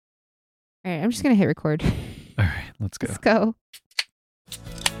All right, I'm just going to hit record. All right, let's go. Let's go.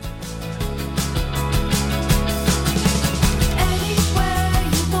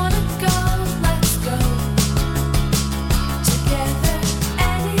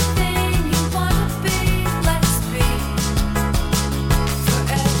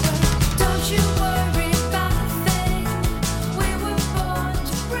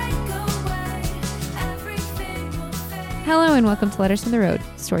 Hello and welcome to Letters from the Road,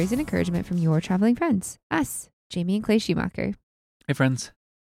 stories and encouragement from your traveling friends, us, Jamie and Clay Schumacher. Hey, friends.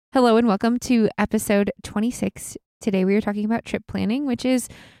 Hello and welcome to episode 26. Today we are talking about trip planning, which is,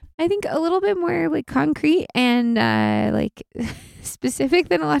 I think, a little bit more like concrete and specific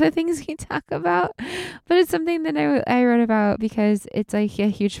than a lot of things we talk about. But it's something that I wrote about because it's like a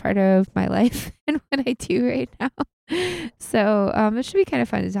huge part of my life and what I do right now. So it should be kind of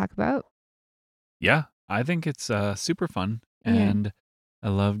fun to talk about. Yeah, I think it's super fun, Yeah. and I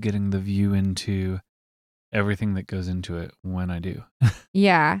love getting the view into everything that goes into it when I do.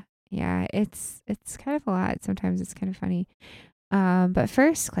 Yeah, it's kind of a lot. Sometimes it's kind of funny. But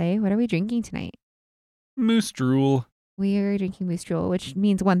first, Clay, what are we drinking tonight? Moose drool. We are drinking Moose Drool, which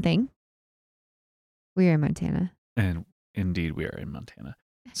means one thing. We are in Montana. And indeed, we are in Montana.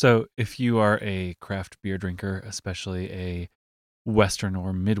 So if you are a craft beer drinker, especially a Western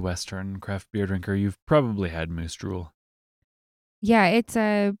or Midwestern craft beer drinker, you've probably had Moose drool. Yeah, it's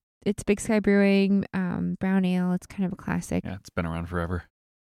Big Sky Brewing, brown ale. It's kind of a classic. Yeah, it's been around forever.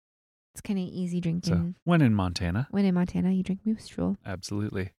 It's kind of easy drinking. So when in Montana. When in Montana, you drink Moose Drool.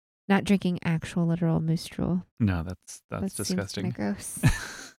 Absolutely. Not drinking actual literal Moose Drool. No, that's That disgusting. seems kind of gross,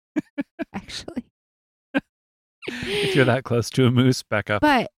 actually. If you're that close to a moose, back up.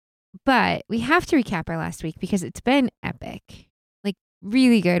 But we have to recap our last week because it's been epic. Like,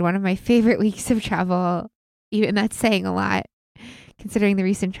 really good. One of my favorite weeks of travel. Even that's saying a lot, considering the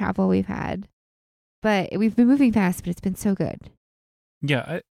recent travel we've had. But we've been moving fast, but it's been so good.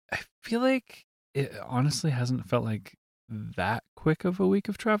 Yeah, I feel like it honestly hasn't felt like that quick of a week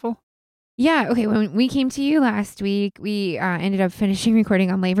of travel. Yeah. Okay. When we came to you last week, we ended up finishing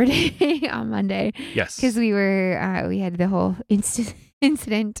recording on Labor Day on Monday. Yes. Because we had the whole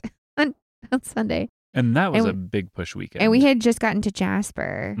incident on Sunday. And that was a big push weekend. And we had just gotten to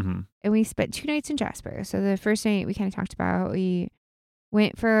Jasper. Mm-hmm. And we spent 2 nights in Jasper. So the first night we kind of talked about, we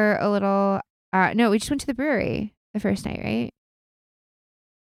went for a little, we just went to the brewery the first night, right?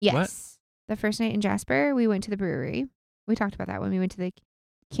 Yes. What? The first night in Jasper, we went to the brewery. We talked about that when we went to the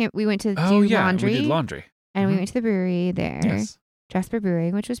camp. We went to do laundry. We did laundry. And we went to the brewery there. Yes. Jasper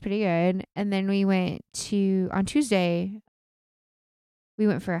Brewing, which was pretty good. And then we went on Tuesday, we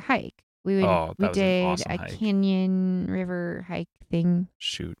went for a hike. We did an awesome a hike. canyon river hike thing.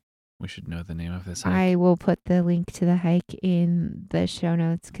 Shoot. We should know the name of this hike. I will put the link to the hike in the show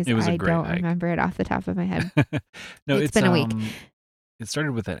notes because I don't hike. remember it off the top of my head. No, it's been a week. It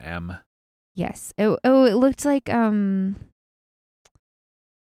started with an M. Yes. It looked like Malign.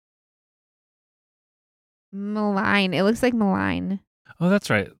 It looks like Malign. Oh, that's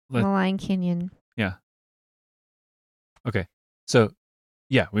right. Malign Canyon. Yeah. Okay. So,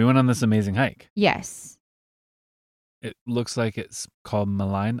 yeah, we went on this amazing hike. Yes. It looks like it's called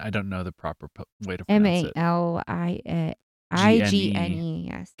Malign. I don't know the proper way to pronounce it. Malign.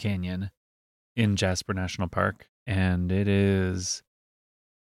 Yes. Canyon in Jasper National Park. And it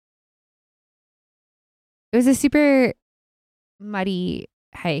was a super muddy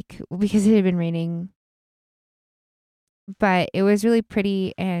hike because it had been raining. But it was really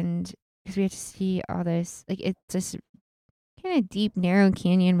pretty, and because we had to see all this, like, it's just kind of deep, narrow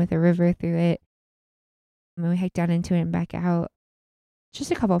canyon with a river through it. And we hiked down into it and back out.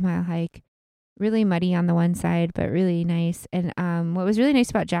 Just a couple mile hike. Really muddy on the one side, but really nice. And what was really nice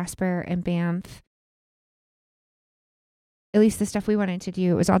about Jasper and Banff, at least the stuff we wanted to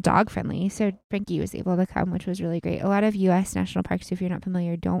do, it was all dog friendly. So Frankie was able to come, which was really great. A lot of U.S. national parks, if you're not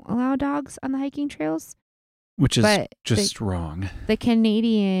familiar, don't allow dogs on the hiking trails. Which is just wrong. The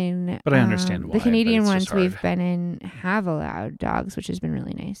Canadian... But I understand why. The Canadian ones we've been in have allowed dogs, which has been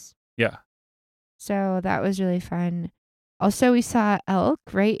really nice. Yeah. So that was really fun. Also, we saw elk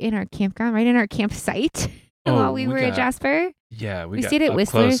right in our campground, right in our campsite while we were at Jasper. Yeah, we stayed at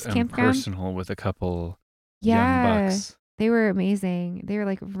Whistler's campground. Personal with a couple young bucks. They were amazing. They were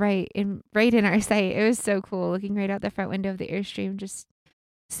like right in our sight. It was so cool looking right out the front window of the Airstream, just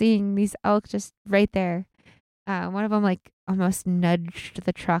seeing these elk just right there. One of them like almost nudged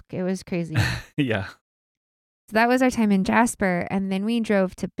the truck. It was crazy. Yeah. So that was our time in Jasper. And then we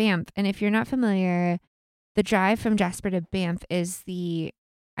drove to Banff. And if you're not familiar, the drive from Jasper to Banff is the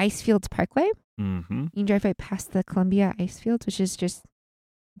Icefields Parkway. Mm-hmm. You can drive right past the Columbia Icefields, which is just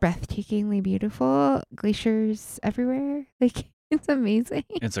breathtakingly beautiful. Glaciers everywhere. Like, it's amazing.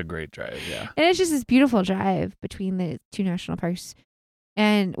 It's a great drive. Yeah. And it's just this beautiful drive between the two national parks.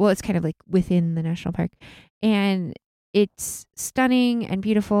 And well, it's kind of like within the national park. And it's stunning and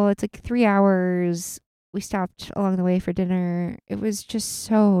beautiful. It's like 3 hours. We stopped along the way for dinner. It was just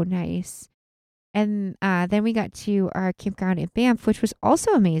so nice. And then we got to our campground in Banff, which was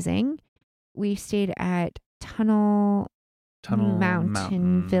also amazing. We stayed at Tunnel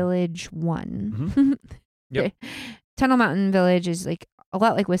Mountain Village 1. Mhm. Yep. Tunnel Mountain Village is like a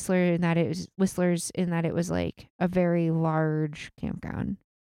lot like Whistler's in that it was like a very large campground.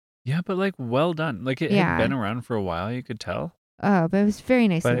 Yeah, but like well done. Like it had been around for a while, you could tell. Oh, but it was very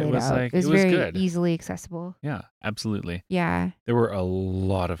nicely But it laid was out. like It was it was very good. easily accessible. Yeah, absolutely. Yeah. There were a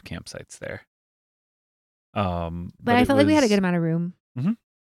lot of campsites there. But I felt like we had a good amount of room.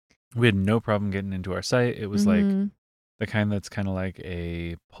 We had no problem getting into our site. It was like Mhm. the kind that's kind of like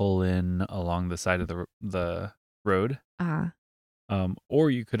a pull in along the side of the road. Or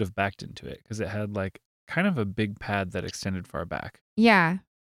you could have backed into it because it had like kind of a big pad that extended far back. Yeah.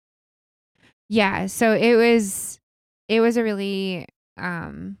 Yeah. So it was a really,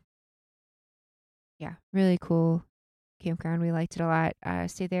 really cool campground. We liked it a lot.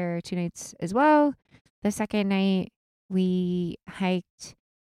 Stayed there 2 nights as well. The second night we hiked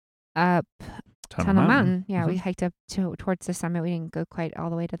up Tunnel Mountain. Yeah, we hiked up towards the summit. We didn't go quite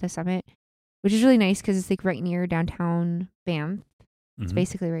all the way to the summit, which is really nice because it's like right near downtown Banff. It's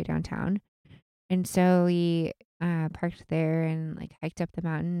basically right downtown. And so we parked there and like hiked up the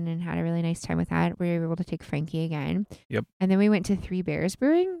mountain and had a really nice time with that. We were able to take Frankie again. Yep. And then we went to Three Bears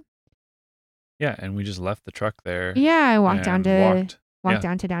Brewing. Yeah, and we just left the truck there. Yeah, I walked down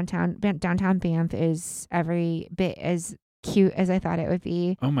to downtown. Downtown Banff is every bit as cute as I thought it would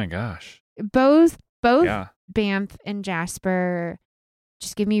be. Oh my gosh. Both Banff and Jasper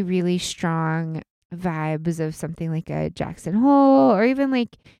just give me really strong vibes of something like a Jackson Hole or even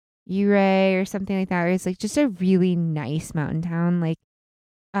like Ouray or something like that. Where it's like just a really nice mountain town. Like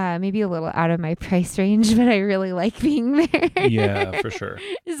maybe a little out of my price range, but I really like being there. Yeah, for sure.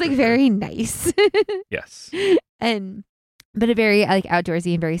 It's like very nice. Yes. But a very like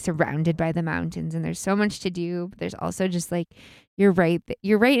outdoorsy and very surrounded by the mountains, and there's so much to do. But there's also just like you're right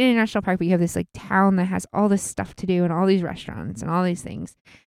in a national park, but you have this like town that has all this stuff to do and all these restaurants and all these things.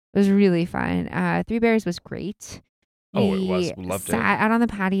 It was really fun. Three Bears was great. Oh, it was. Loved it. Sat out on the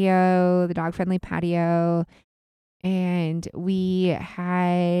patio, the dog friendly patio, and we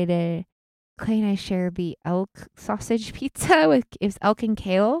had Clay and I shared the elk sausage pizza with it was elk and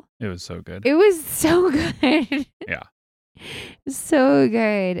kale. It was so good. It was so good. Yeah. So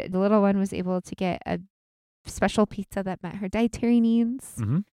good. The little one was able to get a special pizza that met her dietary needs,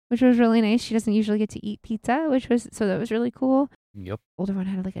 which was really nice. She doesn't usually get to eat pizza, so that was really cool. Yep. Older one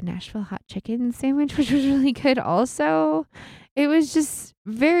had like a Nashville hot chicken sandwich, which was really good also. It was just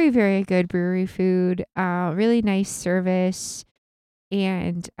very, very good brewery food. Really nice service.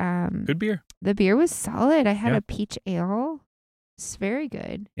 And good beer. The beer was solid. I had a peach ale. It's very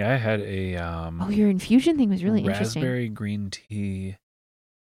good. Yeah, I had a your infusion thing was really interesting. Raspberry green tea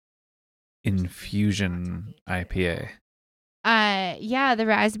infusion IPA. Yeah, the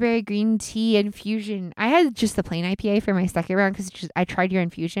raspberry green tea infusion. I had just the plain IPA for my second round because I tried your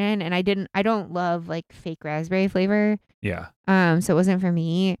infusion and I don't love like fake raspberry flavor. Yeah. So it wasn't for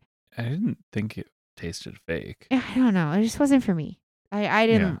me. I didn't think it tasted fake. I don't know. It just wasn't for me. I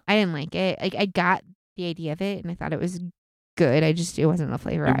didn't like it. Like I got the idea of it and I thought it was good. It wasn't a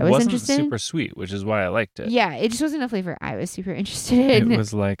flavor I was interested in. It wasn't super sweet, which is why I liked it. Yeah, it just wasn't a flavor I was super interested in. It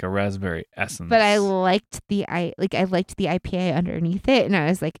was like a raspberry essence. But I liked the IPA underneath it, and I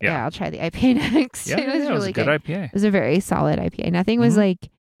was like, yeah I'll try the IPA next. Yeah, it was really a good IPA. It was a very solid IPA. Nothing was like.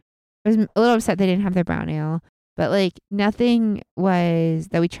 I was a little upset they didn't have their brown ale, but like nothing was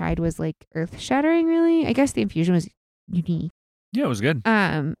that we tried was like earth shattering. Really, I guess the infusion was unique. Yeah, it was good.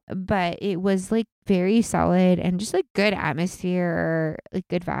 But it was like very solid and just like good atmosphere, like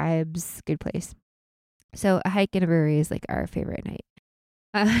good vibes, good place. So a hike in a brewery is like our favorite night.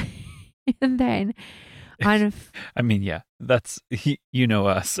 And then on I mean, yeah, that's you know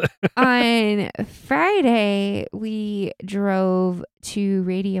us. On Friday, we drove to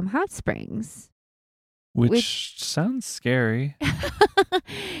Radium Hot Springs. Which sounds scary.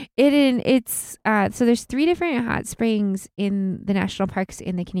 It's so there's 3 different hot springs in the national parks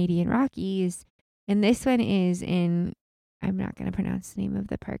in the Canadian Rockies, and this one is in I'm not going to pronounce the name of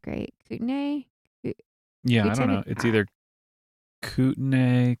the park right. Kootenay. Yeah, I don't know. It's either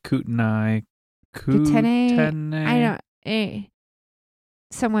Kootenay. I don't.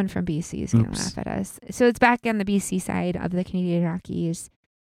 Someone from BC is going to laugh at us. So it's back on the BC side of the Canadian Rockies.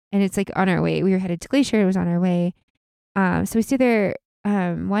 and it's like on our way. We were headed to Glacier. It was on our way. So we stayed there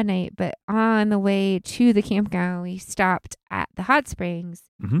one night, but on the way to the campground, we stopped at the hot springs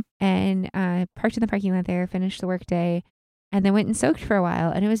and parked in the parking lot there, finished the work day, and then went and soaked for a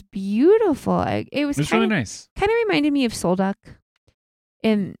while. And it was beautiful. It was really nice. Kind of reminded me of Solduck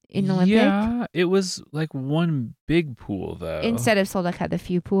in Olympic. Yeah, it was like one big pool though. Instead of Solduck had the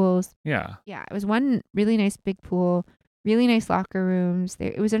few pools. Yeah. Yeah, it was one really nice big pool, really nice locker rooms.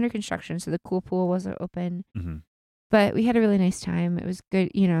 It was under construction, so the cool pool wasn't open. Mm-hmm. But we had a really nice time. It was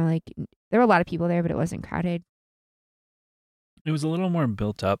good. Like there were a lot of people there, but it wasn't crowded. It was a little more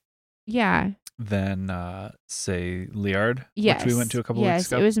built up. Yeah. Than, say, Liard, yes. which we went to a couple weeks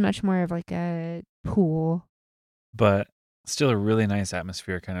ago. Yes, it was much more of like a pool. But still a really nice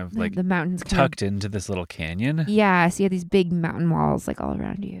atmosphere, kind of like the mountains tucked into this little canyon. Yeah, so you have these big mountain walls like all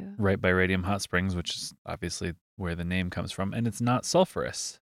around you. Right by Radium Hot Springs, which is obviously where the name comes from. And it's not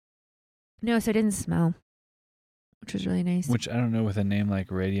sulfurous. No, so it didn't smell, which was really nice. Which I don't know, with a name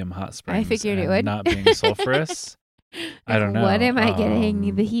like Radium Hot Springs. I figured it would. Not being sulfurous. I don't know. What am I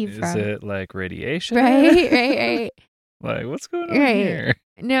getting the heat from? Is it like radiation? Right. Like, what's going on here?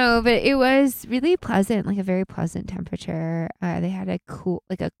 No, but it was really pleasant, like a very pleasant temperature. They had a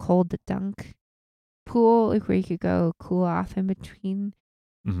cold dunk pool, like where you could go cool off in between.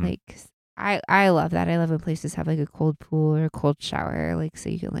 Mm-hmm. Like, I love that. I love when places have like a cold pool or a cold shower, like so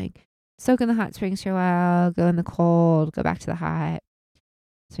you can like soak in the hot springs for a while, go in the cold, go back to the hot.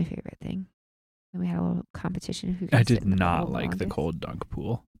 It's my favorite thing. And we had a little competition. Who I did not like the cold dunk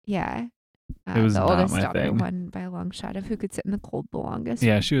pool. Yeah. It was the not oldest my daughter thing. won by a long shot of who could sit in the cold the longest.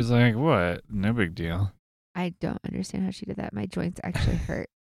 Yeah, she was like, what? No big deal. I don't understand how she did that. My joints actually hurt.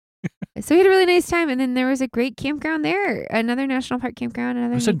 So we had a really nice time. And then there was a great campground there. Another national park campground.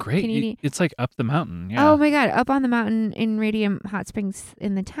 It was great. It's like up the mountain. Yeah. Oh my God. Up on the mountain in Radium Hot Springs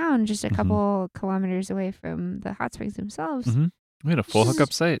in the town, just a couple kilometers away from the hot springs themselves. Mm-hmm. We had a full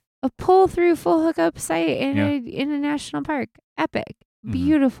hookup site. A pull through full hookup site in a national park. Epic.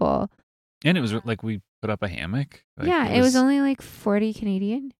 Beautiful. And it was like we put up a hammock. Like, it was only like 40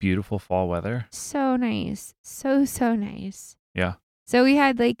 Canadian. Beautiful fall weather. So nice. So nice. Yeah. So we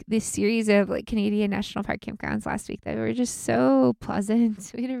had like this series of like Canadian National Park campgrounds last week that were just so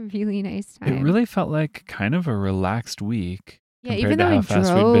pleasant. We had a really nice time. It really felt like kind of a relaxed week. Yeah, compared to how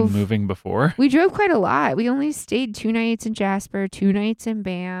fast we'd been moving before. We drove quite a lot. We only stayed 2 nights in Jasper, 2 nights in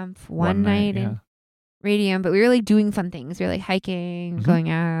Banff, one night in Radium, but we were like doing fun things. We were like hiking, going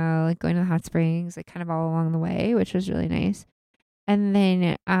out, like going to the hot springs, like kind of all along the way, which was really nice. And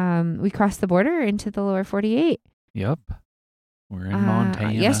then we crossed the border into the lower 48. Yep. We're in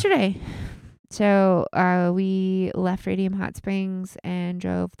Montana. Yesterday. So we left Radium Hot Springs and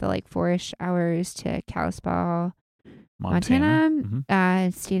drove the like 4-ish hours to Kalispell,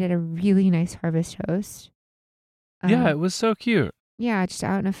 Montana. Stayed at a really nice Harvest Host. Yeah, it was so cute. Yeah, just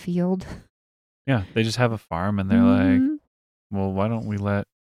out in a field. Yeah, they just have a farm and they're like, well, why don't we let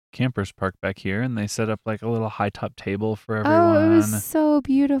campers park back here? And they set up like a little high top table for everyone. Oh, it was so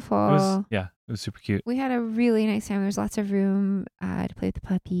beautiful. It was super cute. We had a really nice time. There was lots of room to play with the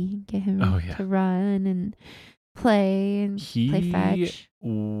puppy, get him to run and play and play fetch.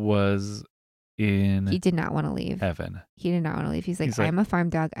 He did not want to leave. Heaven. He did not want to leave. He's like, I'm a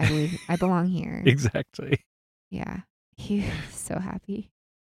farm dog. I belong here. Exactly. Yeah. He was so happy.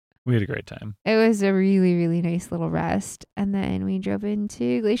 We had a great time. It was a really, really nice little rest. And then we drove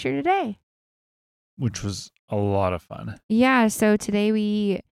into Glacier today. Which was a lot of fun. Yeah. So today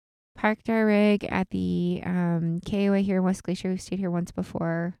we parked our rig at the KOA here in West Glacier. We've stayed here once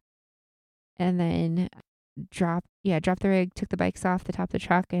before. And then dropped the rig, took the bikes off the top of the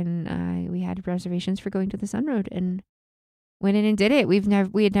truck, and we had reservations for going to the Sun Road and went in and did it. We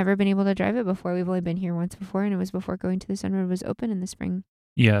had never been able to drive it before. We've only been here once before, and it was before going to the Sun Road was open in the spring.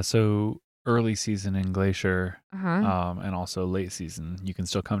 Yeah, so early season in Glacier, and also late season, you can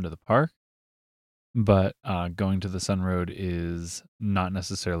still come to the park, but going to the Sun Road is not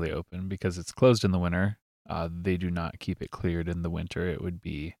necessarily open because it's closed in the winter. They do not keep it cleared in the winter. It would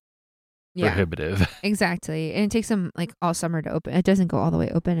be prohibitive. Exactly. And it takes them like all summer to open. It doesn't go all the way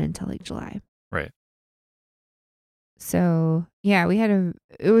open until like July. Right. So yeah,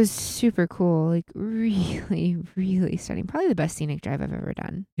 it was super cool. Like really, really stunning. Probably the best scenic drive I've ever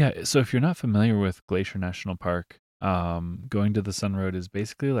done. Yeah. So if you're not familiar with Glacier National Park, going to the Sun Road is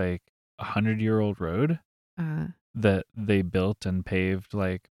basically like 100-year-old road that they built and paved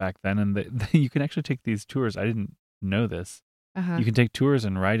like back then. And you can actually take these tours. I didn't know this. You can take tours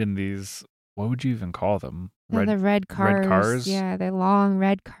and ride in these, what would you even call them? The red cars. Red cars? Yeah, they're long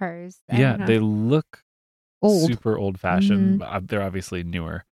red cars. Yeah, they look old. Super old-fashioned. They're obviously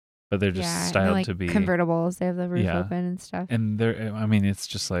newer. but they're just styled like to be convertibles. They have the roof open and stuff. And it's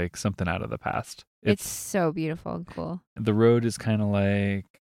just like something out of the past. It's so beautiful and cool. The road is kind of like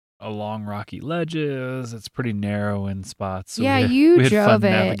along rocky ledges. It's pretty narrow in spots. So we had fun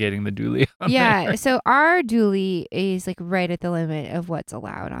navigating the dually on there. So our dually is like right at the limit of what's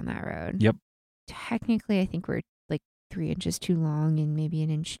allowed on that road. Yep. Technically, I think we're like 3 inches too long and maybe 1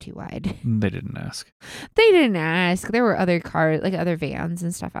 inch too wide. They didn't ask. There were other cars, like other vans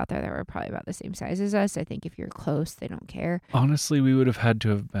and stuff out there that were probably about the same size as us. I think if you're close, they don't care. Honestly, we would have had to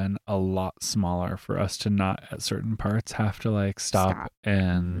have been a lot smaller for us to not at certain parts have to like stop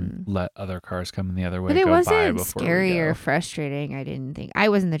and let other cars come in the other way. But it wasn't scary or frustrating. I didn't think. I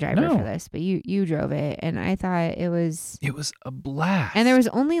wasn't the driver for this, but you drove it, and I thought it was a blast. And there was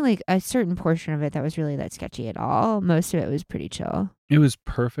only like a certain portion of it that was really that sketchy at all. Most of it was pretty chill. It was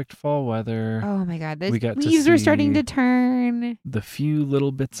perfect fall weather. Oh my God. The leaves were starting to turn. The few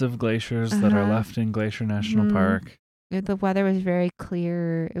little bits of glaciers that are left in Glacier National Park. The weather was very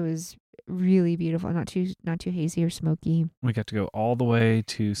clear. It was really beautiful. Not too hazy or smoky. We got to go all the way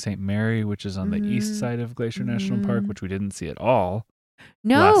to St. Mary, which is on the east side of Glacier National Park, which we didn't see at all.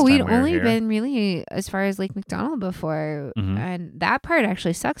 No, we'd only been really as far as Lake McDonald before. And that part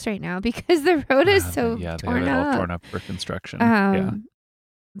actually sucks right now because the road is so they torn have it up. all torn up for construction.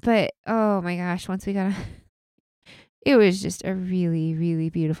 But oh my gosh, once we got it was just a really, really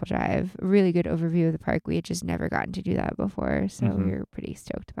beautiful drive. A really good overview of the park. We had just never gotten to do that before, so we were pretty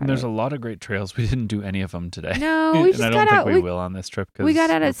stoked about There's a lot of great trails. We didn't do any of them today. No, we just and I don't think we will on this trip. We got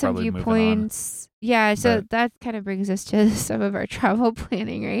out at some viewpoints. Yeah, so that kind of brings us to some of our travel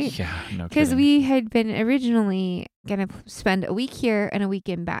planning, right? Yeah, no kidding. Because we had been originally going to spend a week here and a week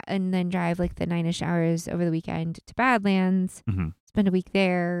in and then drive like the 9-ish hours over the weekend to Badlands, spend a week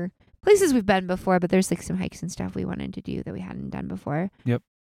there. Places we've been before, but there's like some hikes and stuff we wanted to do that we hadn't done before. Yep.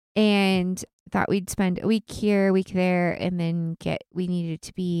 And thought we'd spend a week here, a week there, and then we needed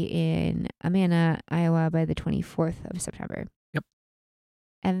to be in Amana, Iowa by the 24th of September. Yep.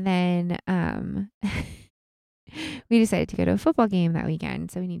 And then we decided to go to a football game that weekend.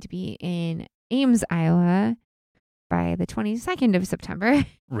 So we need to be in Ames, Iowa by the 22nd of September.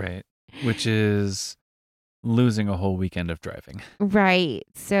 Right. Which is losing a whole weekend of driving. Right.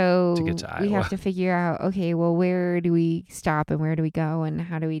 So to get to Iowa. We have to figure out, okay, well, where do we stop and where do we go and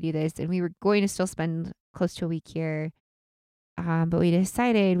how do we do this? And we were going to still spend close to a week here. But we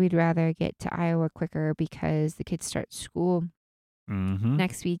decided we'd rather get to Iowa quicker because the kids start school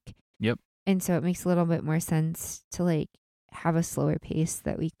next week. Yep. And so it makes a little bit more sense to like have a slower pace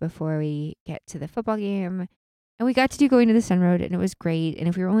that week before we get to the football game. And we got to do Going to the Sun Road, and it was great. And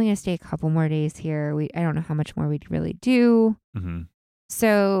if we were only going to stay a couple more days here, I don't know how much more we'd really do.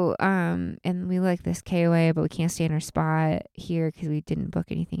 So, and we like this KOA, but we can't stay in our spot here because we didn't book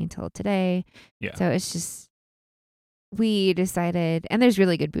anything until today. Yeah. So it's just, we decided, and there's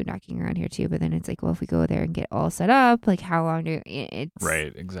really good boondocking around here too, but then it's like, well, if we go there and get all set up, like how long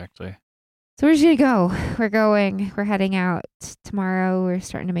Right, exactly. So we're just going to go. We're heading out tomorrow. We're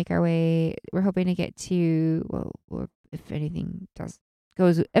starting to make our way. We're hoping to get to, well, if everything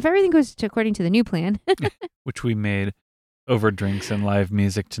goes according to the new plan. Which we made over drinks and live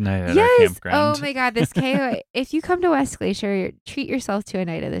music tonight at our campground. Oh my God, this KOA. If you come to West Glacier, treat yourself to a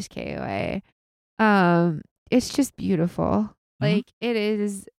night of this KOA. It's just beautiful. Like it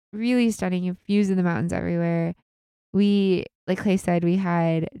is really stunning. Views of the mountains everywhere. Like Clay said, we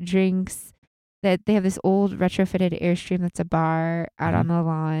had drinks. That they have this old retrofitted Airstream that's a bar out on the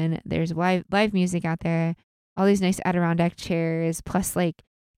lawn. There's live music out there. All these nice Adirondack chairs, plus like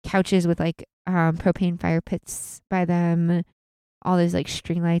couches with like propane fire pits by them. All those like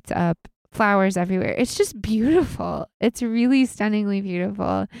string lights up, flowers everywhere. It's just beautiful. It's really stunningly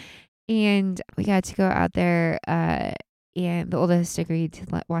beautiful. And we got to go out there. And the oldest agreed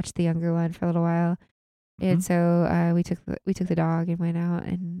to watch the younger one for a little while. And so we took the dog and went out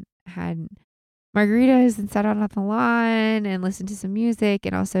and had margaritas and sat out on the lawn and listened to some music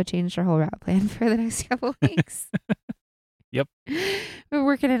and also changed our whole route plan for the next couple weeks. Yep. We're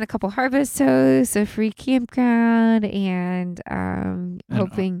working in a couple harvest hosts, a free campground, and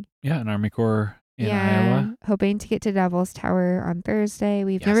hoping. An Army Corps in Iowa. Hoping to get to Devil's Tower on Thursday.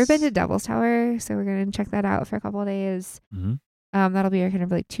 We've never been to Devil's Tower, so we're going to check that out for a couple of days. That'll be our kind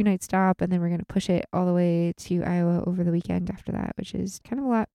of like 2-night stop, and then we're going to push it all the way to Iowa over the weekend after that, which is kind of a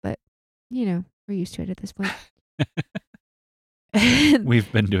lot, but we're used to it at this point. We've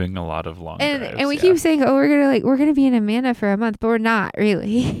been doing a lot of long drives. And we keep saying, oh, we're gonna be in Amana for a month, but we're not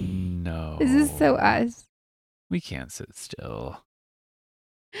really. No. This is so us. We can't sit still.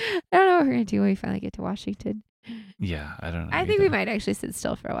 I don't know what we're gonna do when we finally get to Washington. Yeah, I don't know I think either. we might actually sit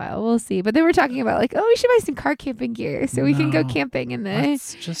still for a while. We'll see. But then we're talking about like, oh, we should buy some car camping gear so we can go camping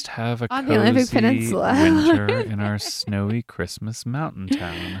Let's just have a on the Olympic cozy Peninsula winter in our snowy Christmas mountain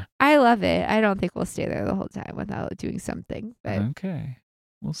town. I love it. I don't think we'll stay there the whole time without doing something. But okay,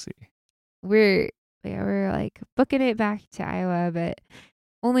 we'll see. We're like booking it back to Iowa, but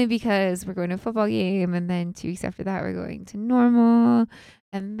only because we're going to a football game, and then 2 weeks after that we're going to Normal,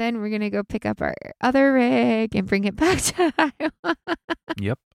 and then we're gonna go pick up our other rig and bring it back to Iowa.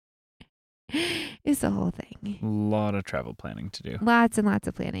 Yep. It's the whole thing. A lot of travel planning to do. Lots and lots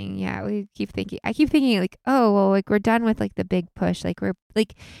of planning. Yeah, I keep thinking like, oh well, like we're done with like the big push. Like we're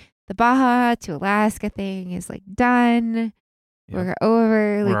like the Baja to Alaska thing is like done. Yep. We're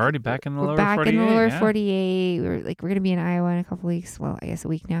over. We're already back in the lower 48. We're back in the lower 48. We're gonna be in Iowa in a couple weeks. Well, I guess a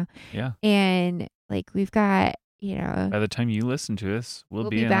week now. Yeah. And like we've got, by the time you listen to us, we'll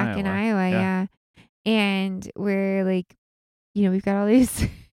be back in Iowa. Yeah. And we're like, we've got all these.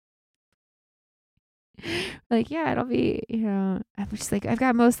 Like, yeah, it'll be, I'm just like, I've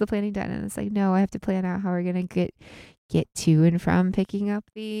got most of the planning done, and it's like, no, I have to plan out how we're gonna get to and from picking up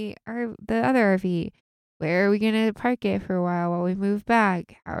the other RV. Where are we gonna park it for a while we move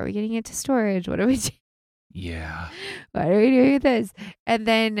back? How are we getting it to storage? What are we doing? Yeah. What are we doing with this? And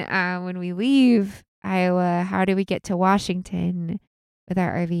then when we leave Iowa, how do we get to Washington with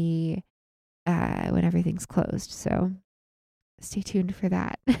our RV when everything's closed? So stay tuned for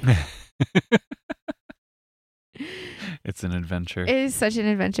that. It's an adventure. It is such an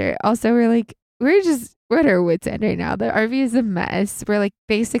adventure. Also, we're at our wits' end right now. The RV is a mess. We're like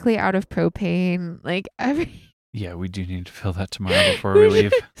basically out of propane. Like yeah, we do need to fill that tomorrow before we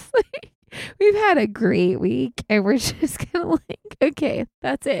leave. We've had a great week, and we're just kind of like, okay,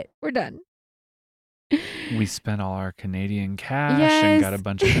 that's it. We're done. We spent all our Canadian cash and got a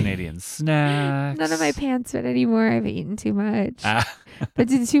bunch of Canadian snacks. None of my pants fit anymore. I've eaten too much. But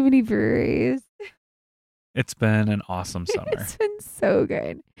did too many breweries. It's been an awesome summer. It's been so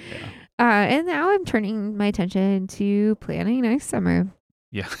good. Yeah. And now I'm turning my attention to planning next summer.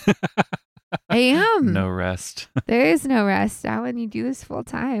 Yeah. I am. No rest. There is no rest now when you do this full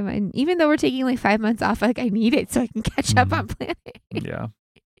time. And even though we're taking like 5 months off, like I need it so I can catch up on planning. Yeah.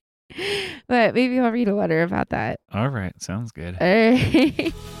 But maybe I'll read a letter about that. All right. Sounds good. All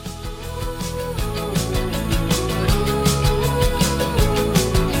right.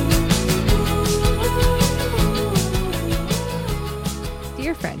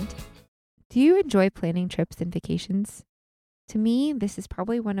 Dear friend, do you enjoy planning trips and vacations? To me, this is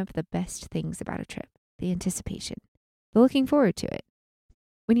probably one of the best things about a trip, the anticipation, the looking forward to it.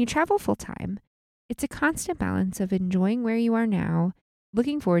 When you travel full time, it's a constant balance of enjoying where you are now,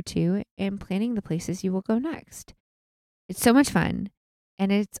 looking forward to, and planning the places you will go next. It's so much fun,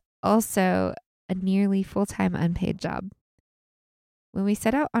 and it's also a nearly full-time unpaid job. When we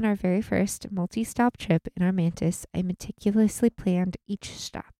set out on our very first multi-stop trip in our Mantis, I meticulously planned each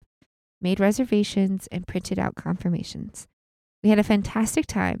stop, made reservations, and printed out confirmations. We had a fantastic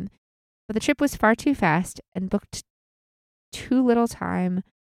time, but the trip was far too fast and booked too little time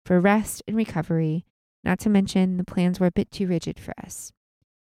for rest and recovery, not to mention the plans were a bit too rigid for us.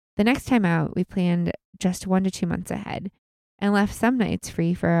 The next time out, we planned just 1 to 2 months ahead and left some nights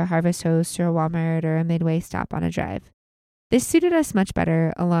free for a Harvest Host or a Walmart or a Midway stop on a drive. This suited us much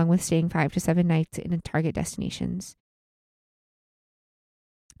better, along with staying 5 to 7 nights in target destinations.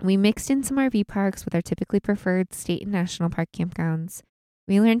 We mixed in some RV parks with our typically preferred state and national park campgrounds.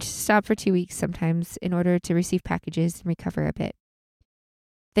 We learned to stop for 2 weeks sometimes in order to receive packages and recover a bit.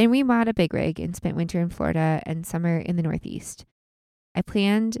 Then we bought a big rig and spent winter in Florida and summer in the Northeast. I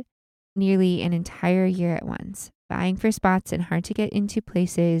planned nearly an entire year at once, buying for spots in hard to get into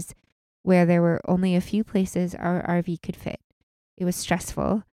places where there were only a few places our RV could fit. It was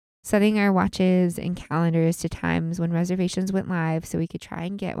stressful, setting our watches and calendars to times when reservations went live so we could try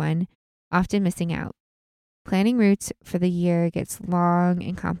and get one, often missing out. Planning routes for the year gets long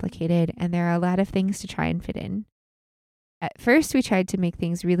and complicated, and there are a lot of things to try and fit in. At first, we tried to make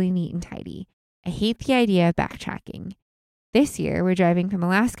things really neat and tidy. I hate the idea of backtracking. This year, we're driving from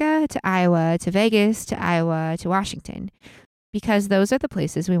Alaska to Iowa to Vegas to Iowa to Washington because those are the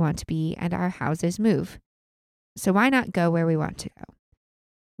places we want to be and our houses move. So why not go where we want to go?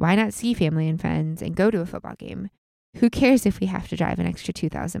 Why not see family and friends and go to a football game? Who cares if we have to drive an extra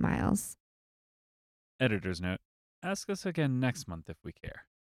 2,000 miles? Editor's note. Ask us again next month if we care.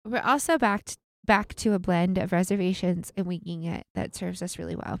 We're also back to a blend of reservations and winging it that serves us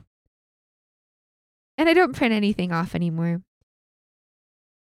really well. And I don't print anything off anymore.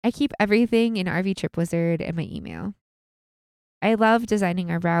 I keep everything in RV Trip Wizard and my email. I love designing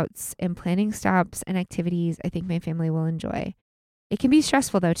our routes and planning stops and activities I think my family will enjoy. It can be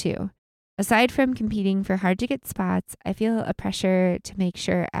stressful though too. Aside from competing for hard to get spots, I feel a pressure to make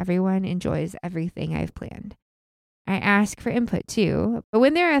sure everyone enjoys everything I've planned. I ask for input too, but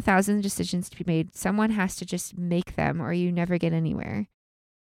when there are 1,000 decisions to be made, someone has to just make them or you never get anywhere.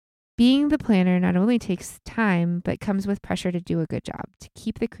 Being the planner not only takes time, but comes with pressure to do a good job, to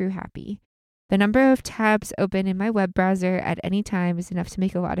keep the crew happy. The number of tabs open in my web browser at any time is enough to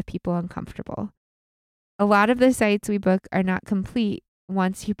make a lot of people uncomfortable. A lot of the sites we book are not complete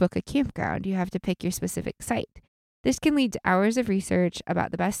once you book a campground. You have to pick your specific site. This can lead to hours of research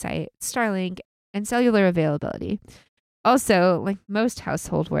about the best site, Starlink, and cellular availability. Also, like most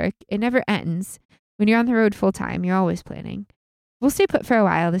household work, it never ends. When you're on the road full time, you're always planning. We'll stay put for a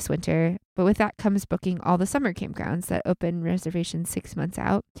while this winter, but with that comes booking all the summer campgrounds that open reservations 6 months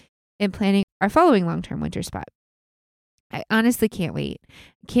out and planning our following long-term winter spot. I honestly can't wait.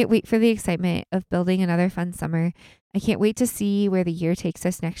 I can't wait for the excitement of building another fun summer. I can't wait to see where the year takes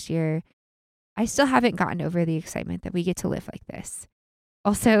us next year. I still haven't gotten over the excitement that we get to live like this.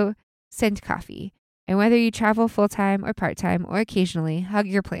 Also, send coffee. And whether you travel full-time or part-time or occasionally, hug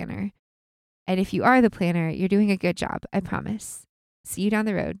your planner. And if you are the planner, you're doing a good job, I promise. See you down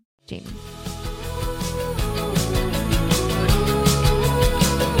the road, Jamie.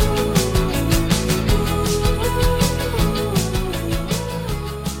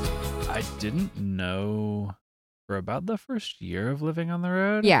 I didn't know for about the first year of living on the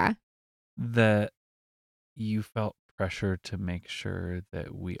road that you felt pressure to make sure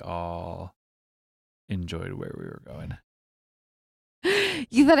that we all enjoyed where we were going.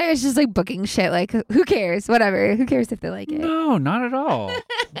 You thought I was just like booking shit, like who cares, whatever, who cares if they like it? No, not at all.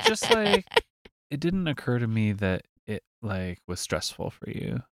 Just like it didn't occur to me that it like was stressful for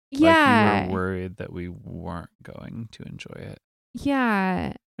you. Yeah, like you were worried that we weren't going to enjoy it.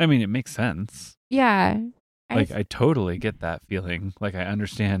 Yeah, I mean, it makes sense. Yeah. Like I totally get that feeling. Like I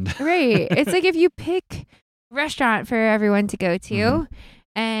understand. Right. It's like if you pick a restaurant for everyone to go to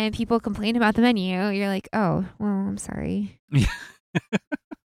and people complain about the menu, you're like, oh, well, I'm sorry.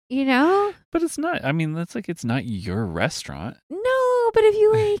 You know? But it's not. I mean, that's like it's not your restaurant. No, but if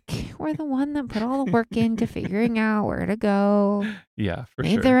you like were the one that put all the work into figuring out where to go. Yeah, for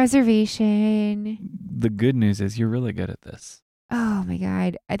made sure. the reservation. The good news is you're really good at this. Oh my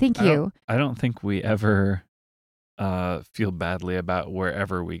God. I thank you. I don't think we ever feel badly about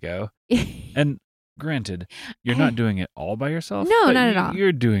wherever we go. And granted, you're not doing it all by yourself. No, but not at all.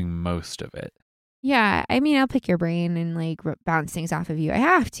 You're doing most of it. Yeah, I mean, I'll pick your brain and like bounce things off of you. I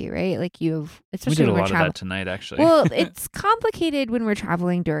have to, right? Like especially we did when a lot of that tonight, actually. Well, it's complicated when we're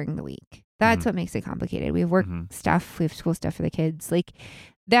traveling during the week. That's what makes it complicated. We have work stuff, we have school stuff for the kids, like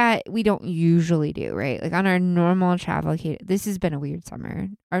that we don't usually do, right? Like on our normal travel cadence. This has been a weird summer.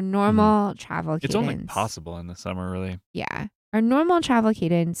 Our normal travel cadence. It's only possible in the summer, really. Yeah, our normal travel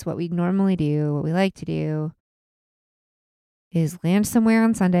cadence. What we normally do, what we like to do, is land somewhere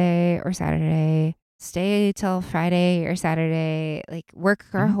on Sunday or Saturday, stay till Friday or Saturday, like work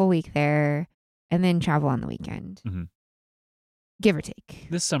our whole week there, and then travel on the weekend. Give or take.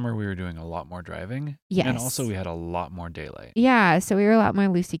 This summer we were doing a lot more driving. Yes. And also we had a lot more daylight. Yeah, so we were a lot more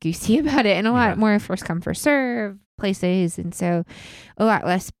loosey-goosey about it and a lot more first come, first serve places. And so a lot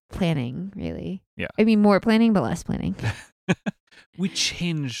less planning, really. Yeah. I mean, more planning, but less planning. We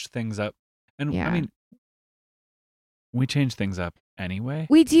changed things up. And I mean, we change things up anyway.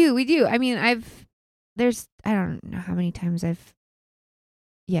 We do. I mean, I don't know how many times I've,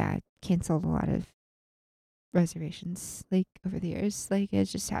 canceled a lot of reservations, like over the years. Like it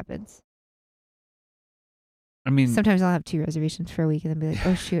just happens. I mean, sometimes I'll have 2 reservations for a week and then be like,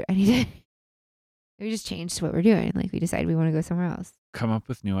 oh shoot, I need to. We just changed what we're doing. Like we decide we want to go somewhere else. Come up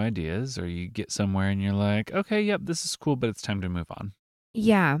with new ideas, or you get somewhere and you're like, okay, yep, this is cool, but it's time to move on.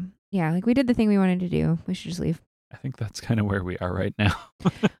 Yeah. Like we did the thing we wanted to do. We should just leave. I think that's kind of where we are right now.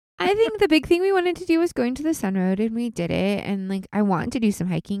 I think the big thing we wanted to do was going to the Sun Road, and we did it. And like, I want to do some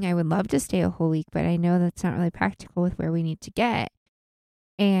hiking. I would love to stay a whole week, but I know that's not really practical with where we need to get.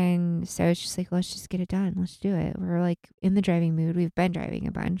 And so it's just like, let's just get it done. Let's do it. We're like in the driving mood. We've been driving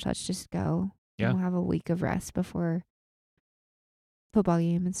a bunch. Let's just go. Yeah. We'll have a week of rest before football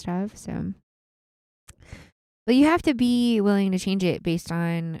game and stuff. So, but you have to be willing to change it based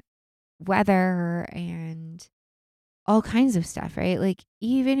on weather and all kinds of stuff, right? Like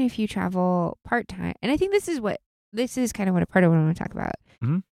even if you travel part-time, and I think this is kind of what a part of what I want to talk about.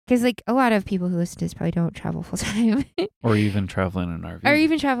 Because like a lot of people who listen to this probably don't travel full-time. Or even travel in an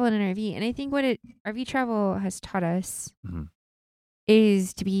RV. And I think what RV travel has taught us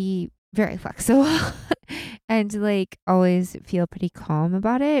is to be very flexible and like always feel pretty calm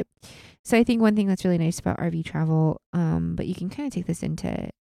about it. So I think one thing that's really nice about RV travel, but you can kind of take this into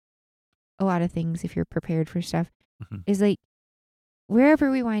a lot of things if you're prepared for stuff, is like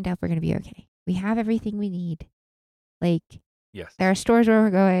wherever we wind up, we're going to be okay. We have everything we need. Like, yes, there are stores where we're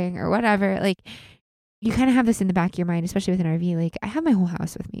going or whatever. Like, you kind of have this in the back of your mind, especially with an RV. Like, I have my whole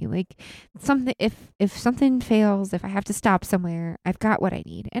house with me. Like, something if something fails, if I have to stop somewhere, I've got what I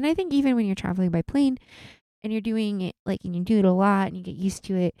need. And I think even when you're traveling by plane and you're doing it, like, and you do it a lot and you get used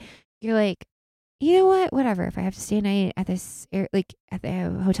to it, you're like, you know what? Whatever. If I have to stay a night at this at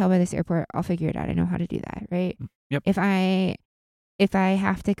the hotel by this airport, I'll figure it out. I know how to do that, right? Yep. If I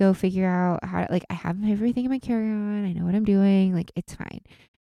have to go figure out how to, like, I have everything in my carry-on. I know what I'm doing. Like, it's fine.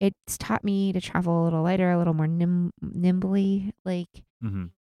 It's taught me to travel a little lighter, a little more nimbly. Like,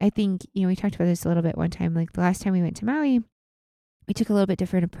 I think, we talked about this a little bit one time. Like, the last time we went to Maui, we took a little bit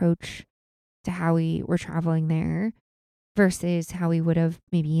different approach to how we were traveling there versus how we would have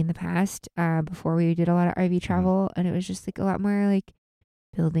maybe in the past before we did a lot of RV travel. And it was just like a lot more like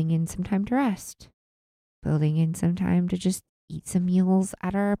building in some time to rest, building in some time to just eat some meals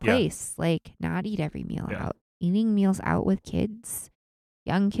at our place, like not eat every meal out. Eating meals out with kids,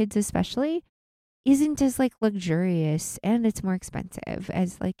 young kids especially, isn't as like luxurious, and it's more expensive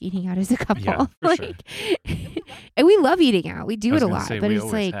as like eating out as a couple. Yeah, for like, sure. And we love eating out. We do it a lot, but we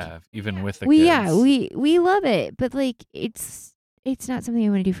it's like even with the we kids. we love it, but like it's not something I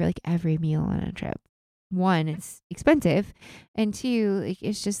want to do for like every meal on a trip. One, it's expensive, and two, like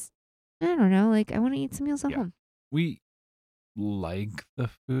it's just I don't know. Like I want to eat some meals at home. We like the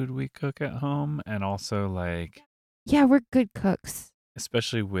food we cook at home, and also like we're good cooks,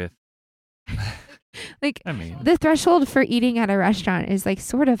 especially with like I mean the threshold for eating at a restaurant is like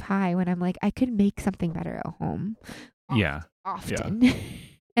sort of high when I'm like I could make something better at home. Often.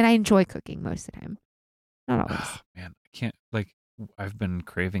 And I enjoy cooking most of the time, not always. Man, I can't, like, I've been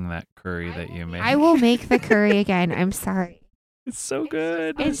craving that curry that you made. I will make the curry again. I'm sorry. It's so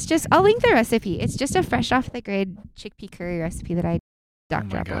good. It's just, I'll link the recipe. It's just a fresh off the grid chickpea curry recipe that I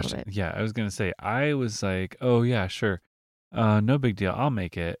doctored up a little bit. Yeah, I was going to say, I was like, oh, yeah, sure. No big deal. I'll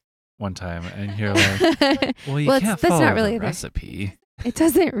make it one time. And you're like, well, you can't follow not really the recipe. It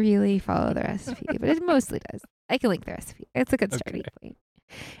doesn't really follow the recipe, but it mostly does. I can link the recipe. It's a good starting point.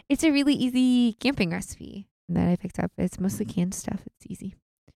 It's a really easy camping recipe that I picked up. It's mostly canned stuff. It's easy.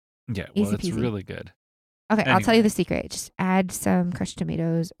 Yeah, well, it's really good. Okay, anyway. I'll tell you the secret. Just add some crushed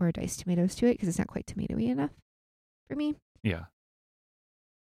tomatoes or diced tomatoes to it because it's not quite tomatoey enough for me. Yeah.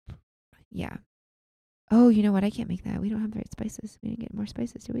 Yeah. Oh, you know what? I can't make that. We don't have the right spices. We didn't get more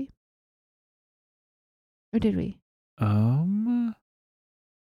spices, did we? Or did we? I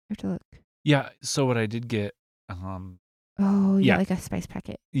have to look. Yeah, so what I did get oh, yeah, like a spice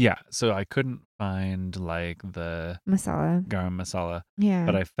packet. Yeah, so I couldn't find like the masala, garam masala. Yeah,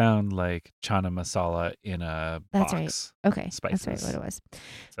 but I found like chana masala in a that's box. Right. Okay, spices. That's right. What it was.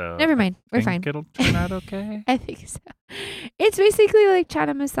 So never mind. We're fine. It'll turn out okay. I think so. It's basically like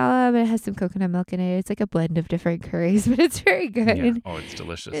chana masala, but it has some coconut milk in it. It's like a blend of different curries, but it's very good. Yeah. Oh, it's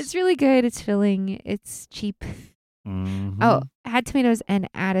delicious. It's really good. It's filling. It's cheap. Oh, add tomatoes and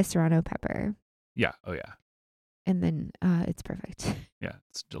add a serrano pepper. Yeah. Oh, yeah. And then it's perfect. Yeah,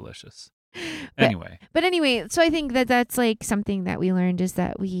 it's delicious. Anyway. But anyway, so I think that that's like something that we learned is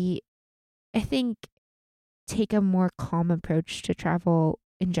that I think, take a more calm approach to travel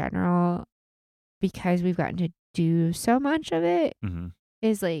in general because we've gotten to do so much of it.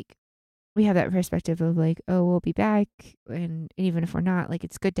 Is like we have that perspective of like, oh, we'll be back. And even if we're not, like,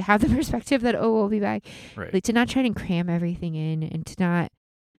 it's good to have the perspective that, oh, we'll be back. Right. Like to not try to cram everything in and to not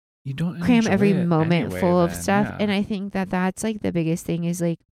you don't cram every moment anyway, full of then, stuff. Yeah. And I think that that's like the biggest thing is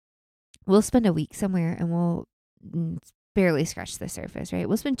like, we'll spend a week somewhere and we'll barely scratch the surface, right?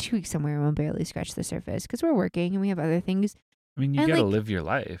 We'll spend 2 weeks somewhere and we'll barely scratch the surface because we're working and we have other things. I mean, you got to live your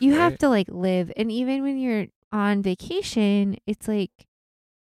life. You have to like live. And even when you're on vacation, it's like,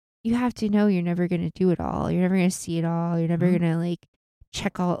 you have to know you're never going to do it all. You're never going to see it all. You're never going to like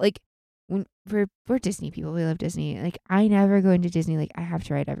check all, like when we're Disney people, we love Disney. Like I never go into Disney. Like I have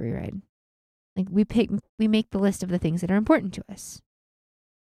to ride every ride. Like we make the list of the things that are important to us.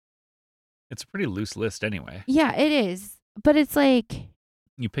 It's a pretty loose list anyway. Yeah, it is. But it's like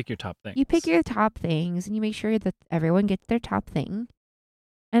you pick your top things. You pick your top things and you make sure that everyone gets their top thing.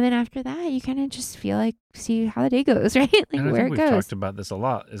 And then after that, you kind of just feel like, see how the day goes, right? Like and I where think it goes. We've talked about this a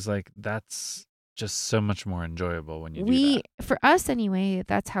lot. Is like, that's just so much more enjoyable when you do that. For us anyway,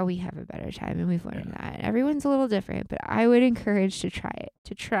 that's how we have a better time. And we've learned that. Everyone's a little different, but I would encourage to try it.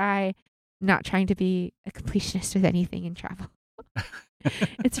 To try not trying to be a completionist with anything in travel.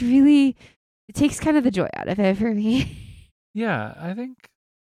 It's takes kind of the joy out of it for me. Yeah, I think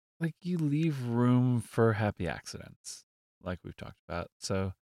like you leave room for happy accidents, like we've talked about.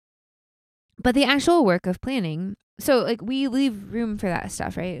 So, but the actual work of planning, so like we leave room for that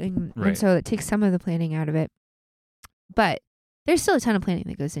stuff, right? And so it takes some of the planning out of it. But there's still a ton of planning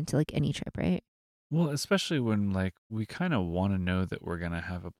that goes into like any trip, right? Well, especially when like we kind of want to know that we're gonna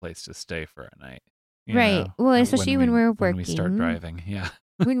have a place to stay for a night, Right. Well, especially when we're when working. we start driving, yeah.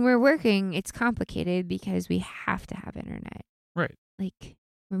 When we're working, it's complicated because we have to have internet. Right. Like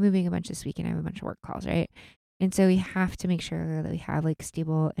we're moving a bunch this week and I have a bunch of work calls, right? And so we have to make sure that we have like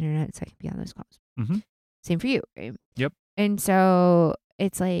stable internet so I can be on those calls. Mm-hmm. Same for you, right? Yep. And so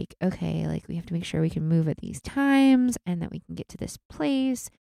it's like, okay, like we have to make sure we can move at these times and that we can get to this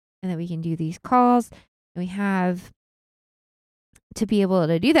place and that we can do these calls. And we have to be able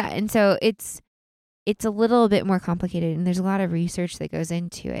to do that. And so it's a little bit more complicated and there's a lot of research that goes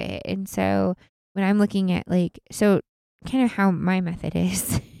into it. And so when I'm looking at like, so kind of how my method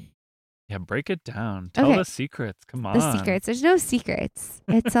is. Yeah, break it down. Tell the secrets. Come on. The secrets. There's no secrets.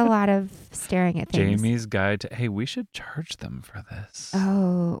 It's a lot of staring at things. Jamie's guide to, hey, we should charge them for this.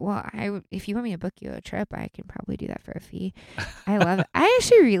 Oh, well, if you want me to book you a trip, I can probably do that for a fee. I love it. I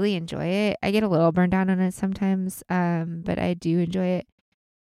actually really enjoy it. I get a little burned down on it sometimes, but I do enjoy it.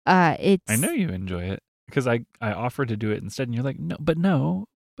 I know you enjoy it because I offered to do it instead, and you're like, no.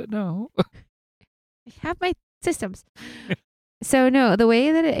 I have my systems. So no, the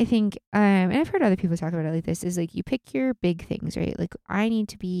way that I think, and I've heard other people talk about it like this, is like you pick your big things, right? Like I need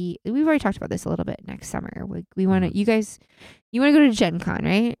to be. We've already talked about this a little bit next summer. Like we want to, you guys, you want to go to Gen Con,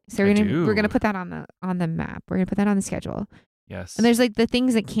 right? So we're gonna put that on the map. We're gonna put that on the schedule. Yes. And there's like the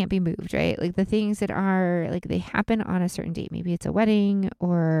things that can't be moved, right? Like the things that are like they happen on a certain date. Maybe it's a wedding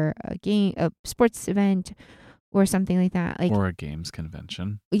or a sports event, or something like that. Like or a games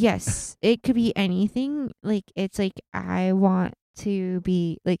convention. Yes. It could be anything. Like it's like I want to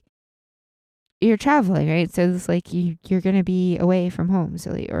be like you're traveling, right? So it's like you're gonna be away from home,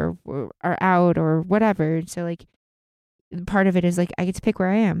 so like, or out or whatever. So like part of it is like I get to pick where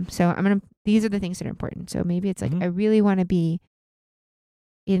I am. So these are the things that are important. So maybe it's like I really want to be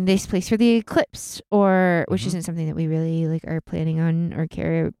in this place for the eclipse, or which isn't something that we really like are planning on or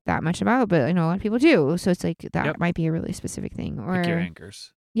care that much about, but I know a lot of people do. So it's like that might be a really specific thing. Or pick your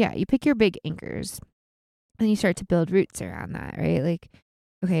anchors. Yeah, you pick your big anchors, and you start to build roots around that, right? Like,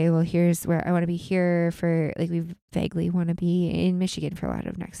 okay, well, here's where I want to be here for. Like, we vaguely want to be in Michigan for a lot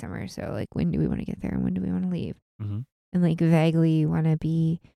of next summer. So, like, when do we want to get there, and when do we want to leave? Mm-hmm. And like vaguely want to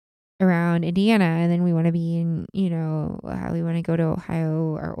be around Indiana, and then we want to be in, how we want to go to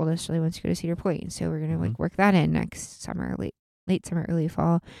Ohio. Our oldest really wants to go to Cedar Point, so we're gonna like work that in next summer, late summer, early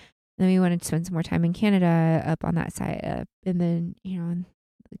fall. And then we want to spend some more time in Canada, up on that side, and then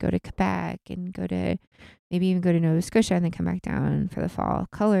go to Quebec and maybe even go to Nova Scotia, and then come back down for the fall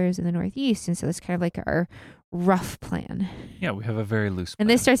colors in the Northeast. And so that's kind of like our rough plan. Yeah, we have a very loose plan. And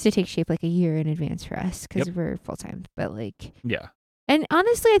this starts to take shape like a year in advance for us because we're full time. But like, yeah. And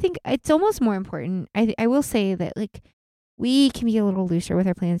honestly, I think it's almost more important. I will say that like we can be a little looser with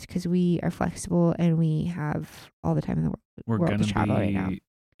our plans because we are flexible and we have all the time in the world to travel right now.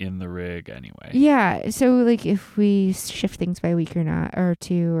 In the rig anyway. Yeah. So like if we shift things by a week or not, or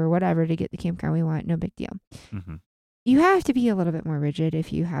two or whatever to get the campground we want, no big deal. Mm-hmm. You have to be a little bit more rigid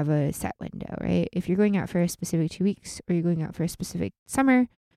if you have a set window, right? If you're going out for a specific 2 weeks, or you're going out for a specific summer,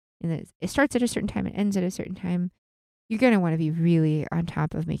 and it starts at a certain time, it ends at a certain time, you're going to want to be really on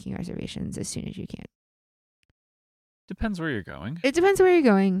top of making reservations as soon as you can. Depends where you're going. It depends where you're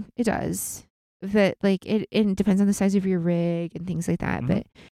going. It does. But like it depends on the size of your rig and things like that. Mm-hmm.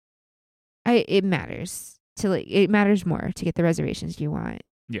 But it matters it matters more to get the reservations you want.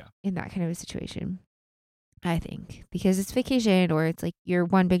 Yeah. In that kind of a situation, I think, because it's vacation or it's like your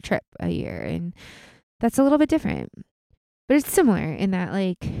one big trip a year, and that's a little bit different. But it's similar in that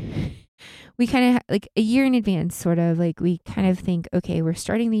like we kind of like a year in advance, sort of like we kind of think, okay, we're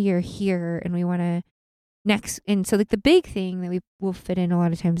starting the year here and we want to and so like the big thing that we will fit in a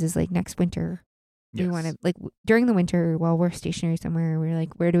lot of times is like next winter. Yes. We want to like during the winter while we're stationary somewhere, we're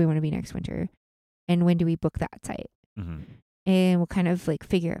like, where do we want to be next winter? And when do we book that site? Mm-hmm. And we'll kind of like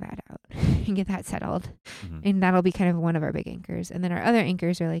figure that out and get that settled. Mm-hmm. And that'll be kind of one of our big anchors. And then our other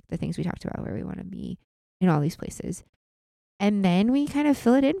anchors are like the things we talked about where we want to be in all these places. And then we kind of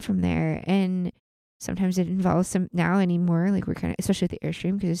fill it in from there. And sometimes it involves some now anymore. Like we're kind of, especially with the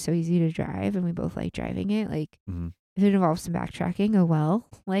Airstream, because it's so easy to drive and we both like driving it. Like if it involves some backtracking, oh well.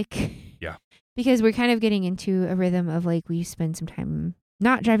 Like, yeah. Because we're kind of getting into a rhythm of like we spend some time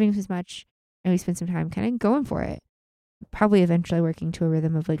not driving as much and we spend some time kind of going for it. probably eventually working to a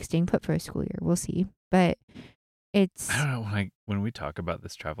rhythm of like staying put for a school year. We'll see. But it's, I don't know, when we talk about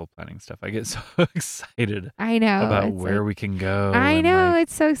this travel planning stuff, I get so excited I know, about it's where like, we can go I and know, like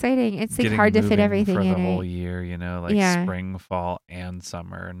it's so exciting. It's like getting hard to fit moving everything for the in whole it. year, like Yeah. spring, fall, and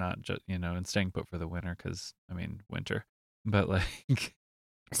summer, not just, and staying put for the winter because, winter. But like,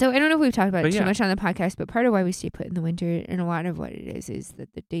 So I don't know if we've talked about but it too yeah. much on the podcast, but part of why we stay put in the winter, and a lot of what it is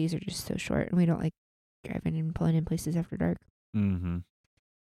that the days are just so short and we don't like driving and pulling in places after dark. Mm-hmm.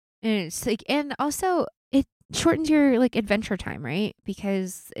 And it's like, and also it shortens your like adventure time, right?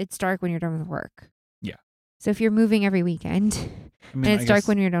 Because it's dark when you're done with work. Yeah. So if you're moving every weekend and it's dark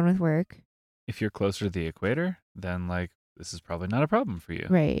when you're done with work. If you're closer to the equator, then like this is probably not a problem for you.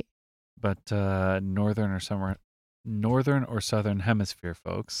 Right. But northern or southern hemisphere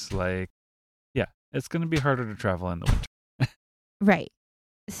folks, like, yeah, it's going to be harder to travel in the winter. Right.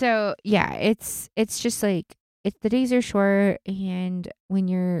 So yeah, it's just like the days are short, and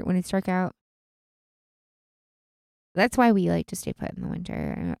when it's dark out, that's why we like to stay put in the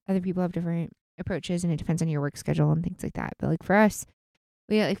winter. Other people have different approaches, and it depends on your work schedule and things like that. But like for us,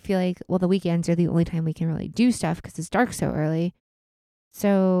 we like feel like, well, the weekends are the only time we can really do stuff because it's dark so early.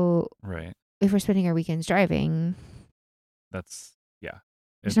 So right, if we're spending our weekends driving, that's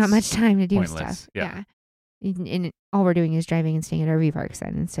there's not much time to do pointless. stuff. Yeah. And all we're doing is driving and staying at RV parks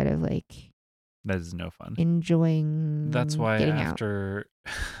then, instead of like that is no fun. Enjoying. That's why getting after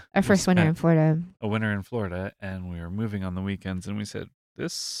our first winter in Florida, and we were moving on the weekends, and we said,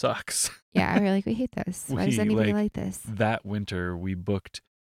 "This sucks." Yeah, we're like, we hate this. Why does anybody like this? That winter, we booked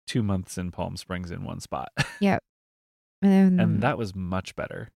 2 months in Palm Springs in one spot. Yep. And that was much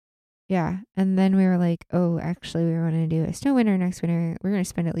better. Yeah. And then we were like, oh, actually, we want to do a snow winter next winter. We're going to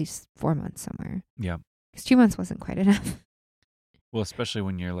spend at least 4 months somewhere. Yeah. Because 2 months wasn't quite enough. Well, especially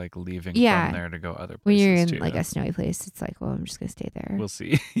when you're like leaving from there to go other places. When you're in like a snowy place, it's like, well, I'm just going to stay there. We'll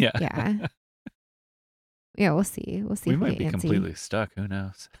see. Yeah. Yeah. Yeah, we'll see. We'll see. We might be completely stuck. Who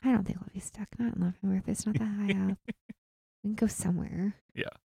knows? I don't think we'll be stuck. Not in Leavenworth. It's not that high up. We can go somewhere. Yeah.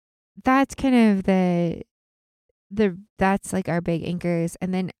 That's kind of that's like our big anchors.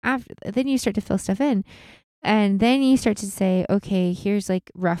 And then then you start to fill stuff in. And then you start to say, okay, here's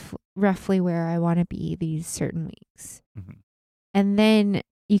like roughly where I want to be these certain weeks. Mm-hmm. And then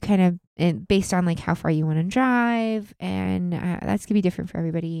you kind of, and based on like how far you want to drive, and that's gonna be different for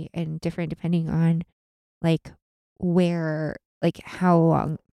everybody and different depending on like where, like how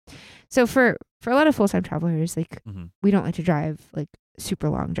long. So for a lot of full-time travelers, like we don't like to drive like super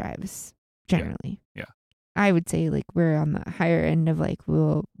long drives generally. Yeah. I would say like we're on the higher end of like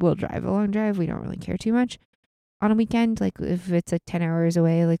we'll drive a long drive. We don't really care too much on a weekend. Like if it's like 10 hours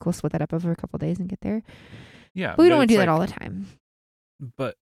away, like we'll split that up over a couple of days and get there. Yeah. But we don't want to do that all the time.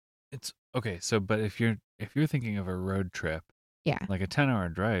 But it's okay. So, but if you're thinking of a road trip, yeah, like a 10-hour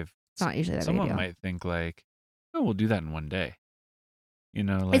drive, it's not usually that big a deal. Someone might think like, oh, we'll do that in one day.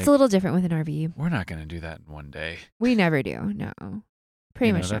 Like it's a little different with an RV. We're not going to do that in one day. We never do. No,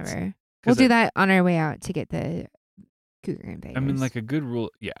 pretty much never. We'll do that on our way out to get the cougar and bears. I mean, like a good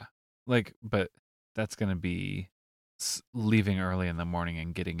rule, yeah. Like, but that's going to be leaving early in the morning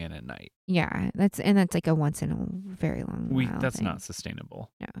and getting in at night. Yeah, that's like a once in a very long while. That's thing. not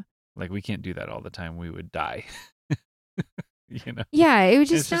sustainable. No, like we can't do that all the time. We would die. Yeah, it would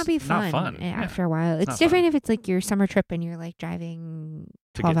just not be fun. After a while. It's different if it's like your summer trip and you're like driving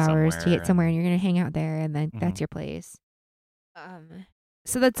 12 hours to get somewhere and you're going to hang out there and then that's your place.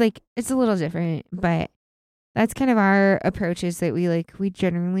 So that's like, it's a little different, but that's kind of our approach, is that we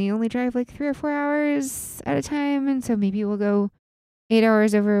generally only drive like 3 or 4 hours at a time. And so maybe we'll go 8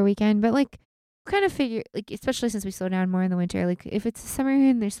 hours over a weekend, but like kind of figure, like, especially since we slow down more in the winter, like if it's summer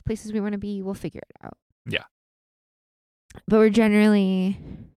and there's places we want to be, we'll figure it out. Yeah. But we're generally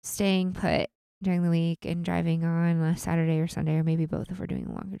staying put during the week and driving on a Saturday or Sunday, or maybe both if we're doing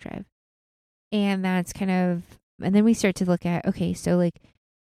a longer drive. And that's kind of, and then we start to look at, okay, so like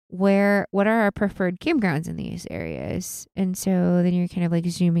what are our preferred campgrounds in these areas? And so then you're kind of like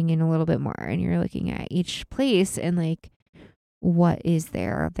zooming in a little bit more and you're looking at each place and like what is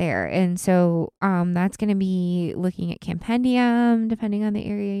there. And so that's going to be looking at Campendium, depending on the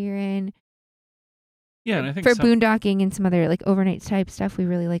area you're in. Yeah, and I think for boondocking and some other like overnight type stuff, we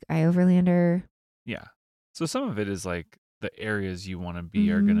really like iOverlander. Yeah. So some of it is like the areas you want to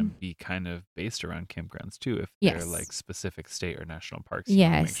be are going to be kind of based around campgrounds too, if they're like specific state or national parks you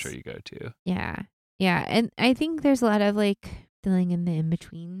want to make sure you go to. Yeah. Yeah. And I think there's a lot of like filling in the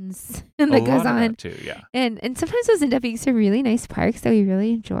in-betweens that goes on. That too, yeah. And sometimes those end up being some really nice parks that we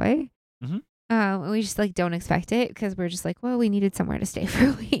really enjoy. Mm-hmm. We just like don't expect it because we're just like, well, we needed somewhere to stay for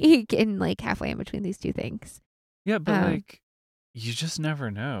a week and like halfway in between these two things. Yeah, but Um, like you just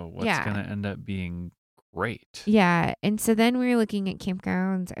never know what's yeah. gonna end up being great. Yeah. And so then we're looking at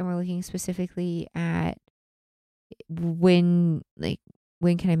campgrounds and we're looking specifically at when, like,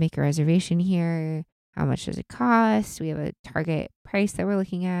 when can I make a reservation here? How much does it cost? We have a target price that we're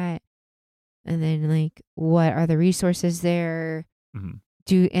looking at. And then, like, what are the resources there? Mm-hmm.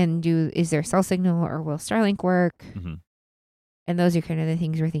 Is there cell signal or will Starlink work? Mm-hmm. And those are kind of the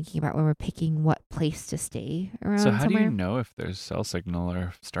things we're thinking about when we're picking what place to stay So around how do you somewhere. know if there's cell signal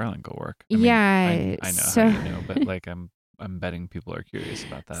or if Starlink will work? I mean, Yeah. I know how So you know, but like I'm betting people are curious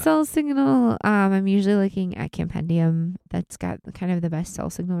about that. cell signal, I'm usually looking at Campendium. That's got kind of the best cell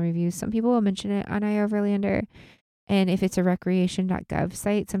signal reviews. Some people will mention it on iOverlander. And if it's a recreation.gov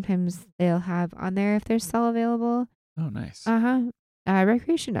site, sometimes they'll have on there if there's cell available. Oh, nice. Uh-huh.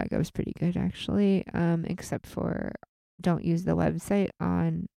 Recreation.gov is pretty good actually. Except for don't use the website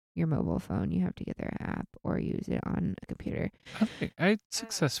on your mobile phone. You have to get their app or use it on a computer. I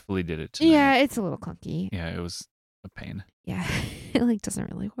successfully did it Yeah, tonight. it's a little clunky. Yeah, it was a pain. Yeah, it like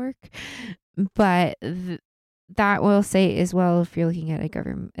doesn't really work. But that will say as well if you're looking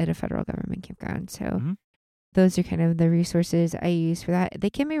at a federal government campground. So Mm-hmm. those are kind of the resources I use for that.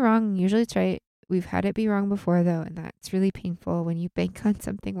 They can be wrong. Usually it's right. We've had it be wrong before though, and that's really painful when you bank on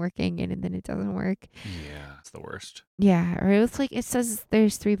something working and then it doesn't work. Yeah, it's the worst. Yeah, or it's like it says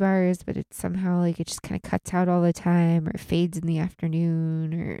there's 3 bars, but it's somehow like it just kind of cuts out all the time or fades in the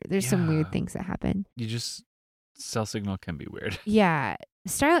afternoon or there's some weird Yeah, things that happen. cell signal can be weird. Yeah.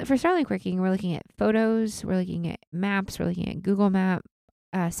 Starlink working, we're looking at photos, we're looking at maps, we're looking at Google Map,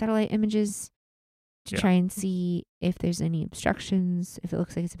 satellite images to Yeah, try and see if there's any obstructions, if it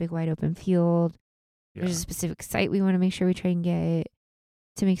looks like it's a big wide open field. There's a yeah, specific site we want to make sure we try and get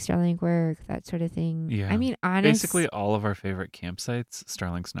to make Starlink work, that sort of thing. I yeah. mean, Basically, all of our favorite campsites,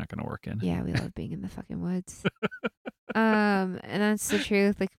 Starlink's not going to work in. yeah, we love being in the fucking woods. And that's the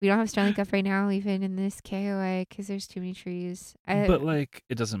truth. Like, we don't have Starlink up right now, even in this KOA, because there's too many trees. But like,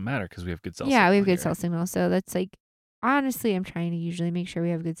 it doesn't matter because we have good cell Yeah, we signal have good here. cell signal. So that's like, honestly, I'm trying to usually make sure we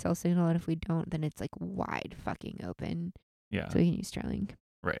have good cell signal. And if we don't, then it's like wide fucking open. Yeah, So we can use Starlink.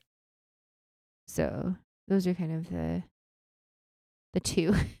 right. So those are kind of the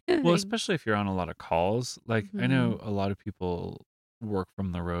two. Well, Like, especially if you're on a lot of calls. Like, I mhm. know a lot of people work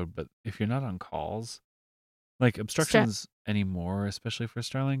from the road, but if you're not on calls, like Stra- obstructions anymore, especially for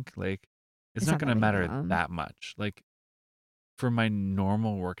Starlink, like it's it's not not going that to big of a matter problem. that much. Like for my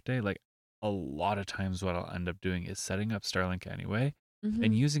normal workday, like a lot of times what I'll end up doing is setting up Starlink anyway and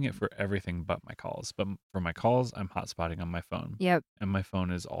Mm-hmm. using it for everything but my calls. But for my calls, I'm hotspotting on my phone. Yep. And my phone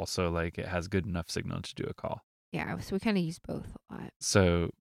is also like it has good enough signal to do a call. Yeah. So we kind of use both a lot.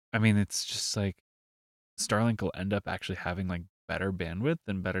 So, I mean, it's just like Starlink will end up actually having like better bandwidth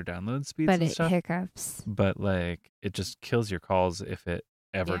and better download speeds But and it stuff, hiccups. but like it just kills your calls if it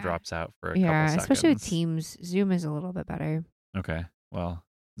ever Yeah. drops out for a couple Yeah. Especially with seconds. Teams. Zoom is a little bit better. Okay. Well,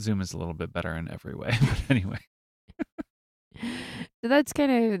 Zoom is a little bit better in every way, but anyway. So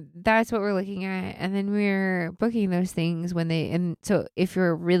that's what we're looking at. And then we're booking those things and so if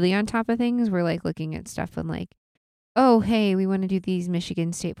you're really on top of things, we're like looking at stuff and like, oh, hey, we want to do these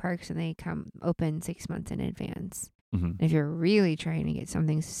Michigan state parks and they come open 6 months in advance. Hmm. And if you're really trying to get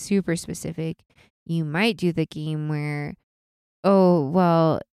something super specific, you might do the game where, oh,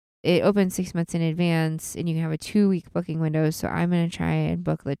 well, it opens 6 months in advance and you can have a 2 week booking window. So I'm going to try and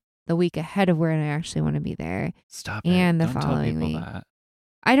book the week ahead of where I actually want to be there Stop it. and the Don't tell following people week. that.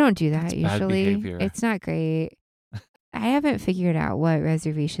 I don't do That's that bad usually. behavior. It's not great. I haven't figured out what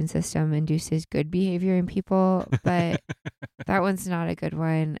reservation system induces good behavior in people, but that one's not a good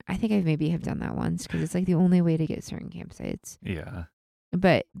one. I think I maybe have done that once because it's like the only way to get certain campsites. Yeah.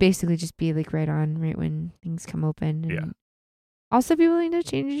 But basically, just be like right on, right when things come open, Yeah. and also be willing to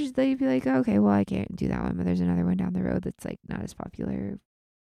change. They'd be like, okay, well, I can't do that one, but there's another one down the road that's like not as popular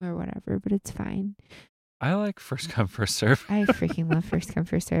or whatever, but it's fine. I like first come, first serve. I freaking love first come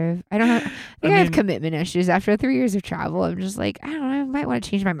first serve. I don't have. I I think I have mean, commitment issues after 3 years of travel. I'm just like I don't know. I might want to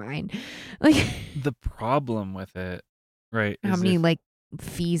change my mind. Like the problem with it, right, how is many if, like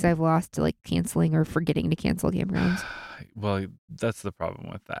fees I've lost to like canceling or forgetting to cancel campgrounds. well, that's the problem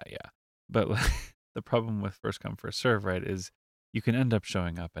with that, yeah. But like, the problem with first come, first serve, right, is you can end up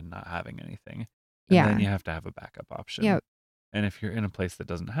showing up and not having anything. And then Yeah. you have to have a backup option. Yep. And if you're in a place that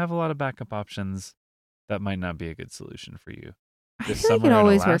doesn't have a lot of backup options, that might not be a good solution for you. I This feel like it summer in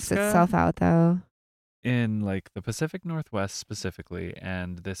always works Alaska, itself out though. in like the Pacific Northwest specifically,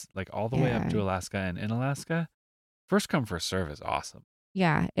 and this like all the way up Yeah. to Alaska and in Alaska, first come, first serve is awesome.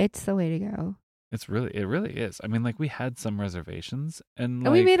 Yeah. It's the way to go. it really is. I mean, like we had some reservations and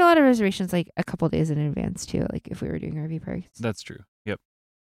And we made like a lot of reservations like a couple days in advance too, like if we were doing RV parks. that's true. Yep.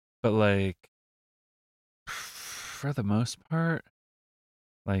 But like for the most part,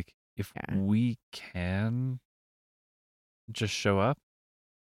 like if Yeah. we can just show up,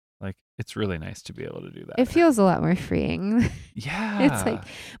 like it's really nice to be able to do that. It feels a lot more freeing. Yeah. It's like,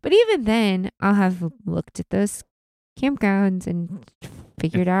 but even then, I'll have looked at those campgrounds and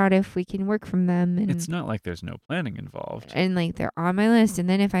figured out if we can work from them. And it's not like there's no planning involved. And like they're on my list. And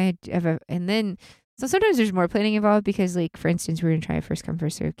then if I had ever, and then, so sometimes there's more planning involved because, like, for instance, we're going to try a first come,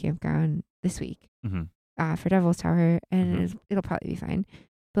 first serve campground this week for Devil's Tower, and it'll probably be fine.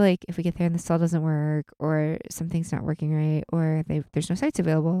 But like, if we get there and the stall doesn't work, or something's not working right, or there's no sites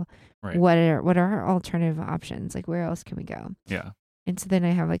available, right. what are our alternative options? Like, where else can we go? Yeah. And so then I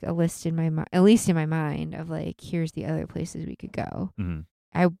have like a list in my mind, at least in my mind, of like, here's the other places we could go.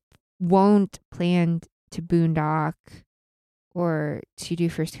 I won't plan to boondock or to do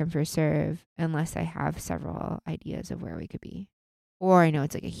first come, first serve unless I have several ideas of where we could be. Or I know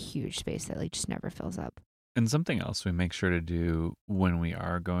it's like a huge space that like just never fills up. And something else we make sure to do when we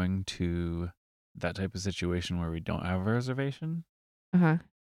are going to that type of situation where we don't have a reservation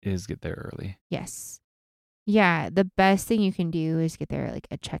is get there early. Yes. Yeah, the best thing you can do is get there like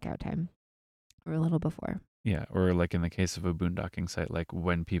at checkout time or a little before. Yeah, or like in the case of a boondocking site, like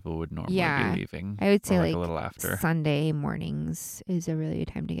when people would normally be leaving. I would say like a little after. Sunday mornings is a really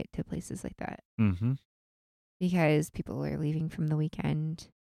good time to get to places like that. Because people are leaving from the weekend.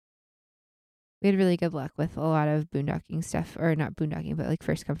 We had really good luck with a lot of boondocking stuff, or not boondocking, but like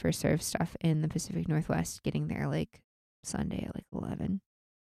first come, first serve stuff in the Pacific Northwest, getting there like Sunday at like 11.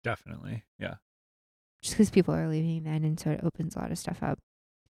 Definitely, yeah. Just because people are leaving then, and so it opens a lot of stuff up.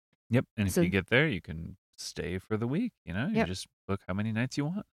 Yep, and if you get there, you can stay for the week, you know? You just book how many nights you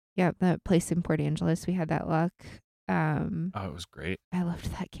want. Yeah, that place in Port Angeles, we had that luck. Oh, it was great. I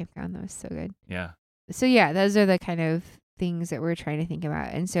loved that campground. That was so good. Yeah. So yeah, those are the kind of things that we're trying to think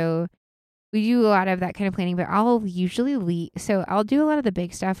about. And so we do a lot of that kind of planning, but I'll usually I'll do a lot of the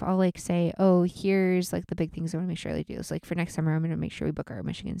big stuff. I'll like say, oh, here's like the big things I want to make sure I do. So like for next summer, I'm going to make sure we book our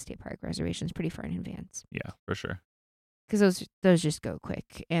Michigan State Park reservations pretty far in advance. Yeah, for sure. Because those just go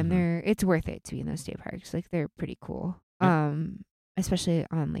quick, and it's worth it to be in those state parks. Like they're pretty cool. Yep. Especially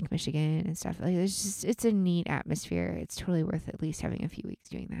on Lake Michigan and stuff. Like it's a neat atmosphere. It's totally worth at least having a few weeks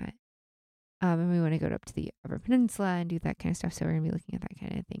doing that. And we want to go up to the Upper Peninsula and do that kind of stuff. So we're gonna be looking at that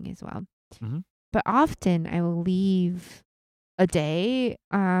kind of thing as well. But often I will leave a day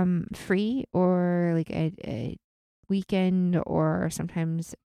free, or like a weekend, or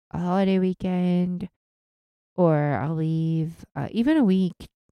sometimes a holiday weekend, or I'll leave even a week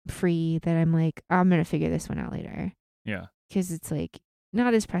free that I'm like, I'm gonna figure this one out later. Yeah. Because it's like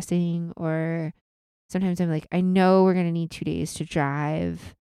not as pressing, or sometimes I'm like, I know we're gonna need 2 days to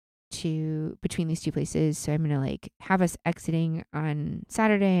drive to between these two places, so I'm gonna like have us exiting on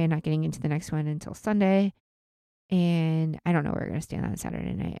Saturday and not getting into the next one until Sunday, and I don't know where we're gonna stand on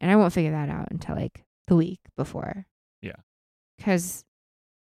Saturday night, and I won't figure that out until like the week before. Yeah, because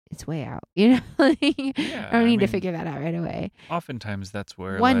it's way out, you know. Yeah, I don't need to figure that out right away. Oftentimes that's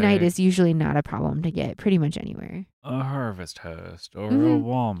where one night is usually not a problem to get pretty much anywhere. A Harvest Host or a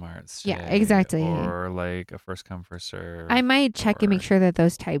Walmart stay, yeah, exactly. Or like a first come first serve. I might check and make sure that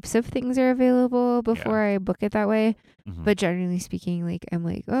those types of things are available before I book it that way. But generally speaking, like I'm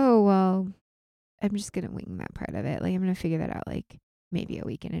like, oh well, I'm just gonna wing that part of it. Like I'm gonna figure that out like maybe a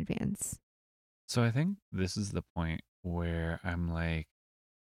week in advance. So I think this is the point where I'm like,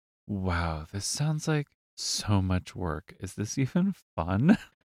 wow, this sounds like so much work. Is this even fun?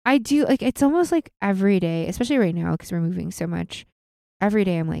 I do, like, it's almost like every day, especially right now because we're moving so much. Every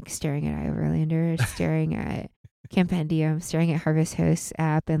day I'm like staring at iOverlander, staring at Campendium, staring at Harvest Host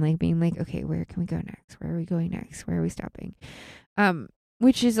app, and like being like, okay, where can we go next? Where are we going next? Where are we stopping?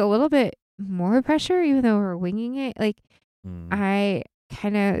 Which is a little bit more pressure, even though we're winging it. Like, I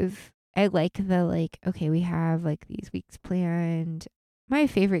like the like, okay, we have like these weeks planned. My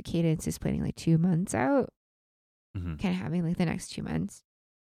favorite cadence is planning like 2 months out, kind of having like the next 2 months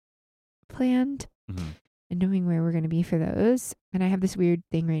planned and knowing where we're going to be for those. And I have this weird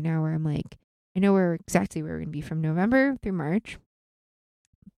thing right now where I'm like, I know exactly where we're going to be from November through March,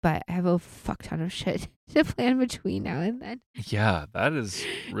 but I have a fuck ton of shit to plan between now and then. Yeah, that is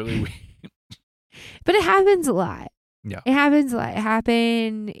really weird. But it happens a lot. Yeah. It happens a lot. It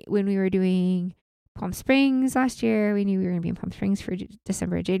happened when we were doing Palm Springs last year. We knew we were going to be in Palm Springs for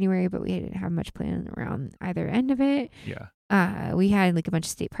December or January, but we didn't have much plan around either end of it. Yeah. We had like a bunch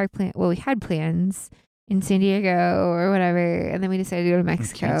of state park plans. Well, we had plans in San Diego or whatever, and then we decided to go to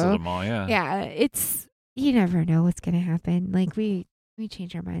Mexico. Canceled them all, yeah. Yeah, it's, you never know what's gonna happen. Like we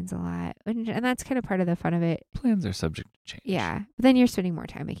change our minds a lot, and that's kind of part of the fun of it. Plans are subject to change. Yeah, but then you're spending more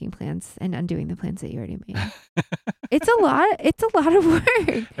time making plans and undoing the plans that you already made. It's a lot. It's a lot of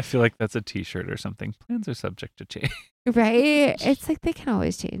work. I feel like that's a T-shirt or something. Plans are subject to change. Right? It's like they can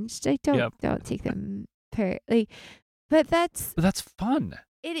always change. Like don't take them but that's fun.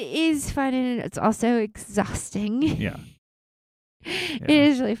 It is fun, and it's also exhausting. Yeah. It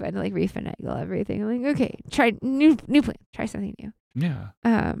is really fun to like refinagle everything. I'm like, okay, try new plan. Try something new. Yeah.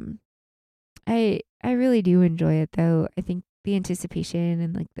 I really do enjoy it though. I think the anticipation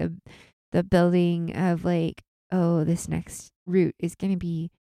and like the building of like, oh, this next route is gonna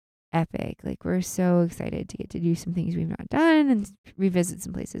be epic. Like we're so excited to get to do some things we've not done and revisit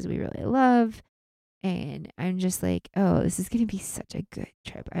some places we really love. And I'm just like, oh, this is gonna be such a good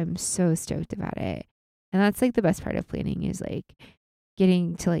trip. I'm so stoked about it. And that's like the best part of planning is like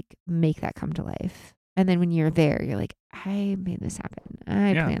getting to like make that come to life. And then when you're there, you're like, I made this happen.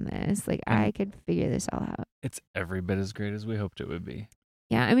 I planned this. Like I could figure this all out. It's every bit as great as we hoped it would be.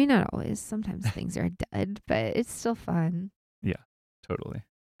 Yeah, I mean not always. Sometimes things are dud, but it's still fun. Yeah, totally.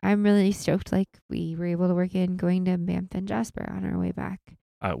 I'm really stoked like we were able to work in going to Banff and Jasper on our way back.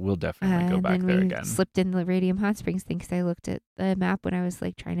 We'll definitely go back there again. Slipped in the Radium Hot Springs thing because I looked at the map when I was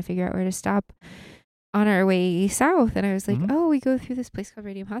like trying to figure out where to stop on our way south, and I was like, oh, we go through this place called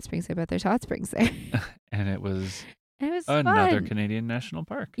Radium Hot Springs. I bet there's hot springs there. And it was fun. Another Canadian national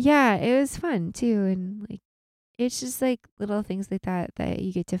park. Yeah, it was fun too, and like it's just like little things like that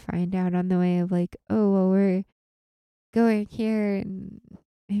you get to find out on the way of like, oh, well, we're going here, and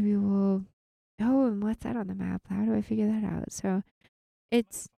maybe we'll, and what's that on the map? How do I figure that out? So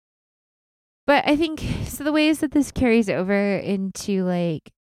but I think so the ways that this carries over into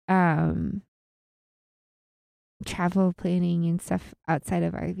like travel planning and stuff outside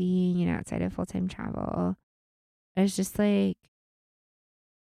of RVing and outside of full-time travel, it's just like,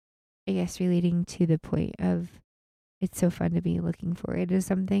 I guess, relating to the point of it's so fun to be looking forward to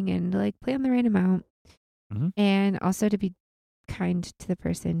something and like plan the right amount, and also to be kind to the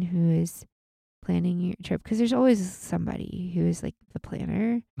person who is planning your trip, because there's always somebody who is like the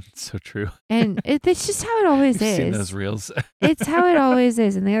planner. It's so true. And it's just how it always is. Seen those reels. It's how it always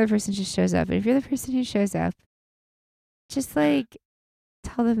is, and the other person just shows up. And if you're the person who shows up, just like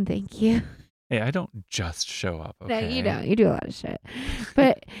tell them thank you. Hey, I don't just show up. Okay? No, you don't. You do a lot of shit.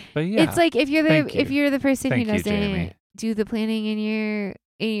 But yeah, it's like if you're the person who doesn't Jamie. do the planning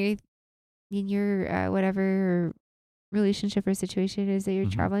in your whatever relationship or situation it is that you're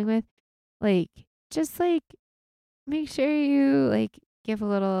traveling with, like just like make sure you like give a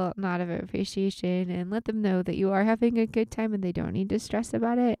little nod of appreciation and let them know that you are having a good time and they don't need to stress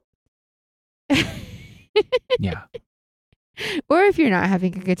about it. Yeah. Or if you're not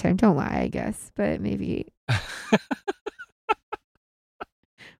having a good time, don't lie, I guess. But maybe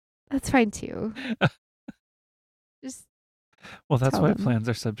that's fine too. Just that's why plans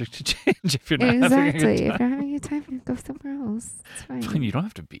are subject to change. If you're not having a good time. If you're having a good time, you go somewhere else. It's fine. Fine, you don't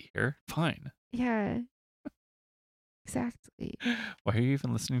have to be here. Fine. Yeah. Exactly. Why are you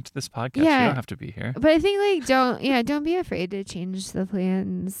even listening to this podcast? Yeah. You don't have to be here. But I think like don't be afraid to change the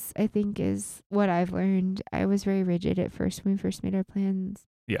plans, I think is what I've learned. I was very rigid at first when we first made our plans.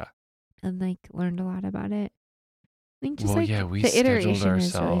 Yeah. And like learned a lot about it. I think just we the iteration scheduled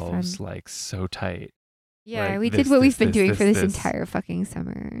is really fun. like so tight. Yeah, like, we did what we've been doing for this entire fucking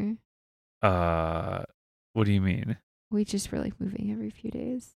summer. What do you mean? We just were like moving every few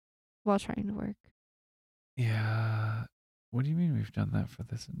days while trying to work. Yeah. What do you mean we've done that for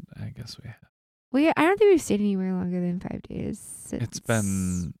this? I guess we have. Well, yeah, I don't think we've stayed anywhere longer than 5 days. It's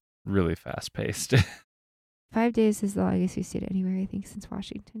been really fast paced. 5 days is the longest we've stayed anywhere, I think, since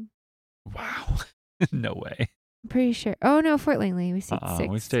Washington. Wow. No way. I'm pretty sure. Oh, no, Fort Langley. We stayed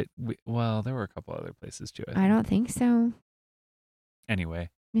 6. There were a couple other places too. I don't think so. Anyway.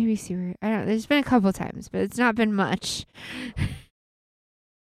 Maybe Seward. I don't know. There's been a couple times, but it's not been much.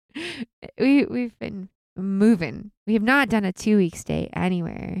 We've been moving. We have not done a 2-week stay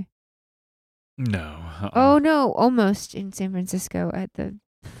anywhere. No. Oh no, almost in San Francisco at the.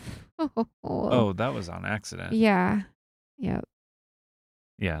 Oh, that was on accident. Yeah. Yep.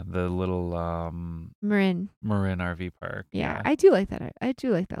 Yeah, the little Marin RV park. Yeah, I do like that. I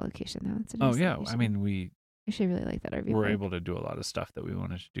do like that location though. It's a nice yeah, location. I mean we actually really like that RV. We're park. able to do a lot of stuff that we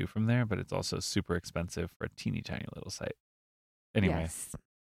wanted to do from there, but it's also super expensive for a teeny tiny little site. Anyway.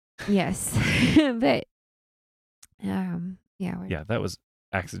 Yes. But yeah, that was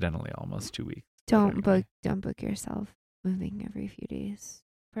accidentally almost 2 weeks. Don't book yourself moving every few days.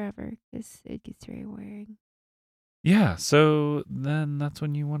 forever because it gets very wearing. Yeah, so then that's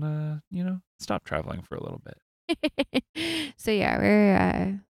when you want to, stop traveling for a little bit. So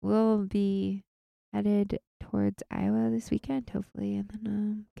yeah, we'll be headed towards Iowa this weekend, hopefully, and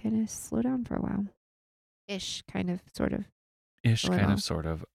then kind of slow down for a while. Ish, kind of, sort of. Ish, kind of, sort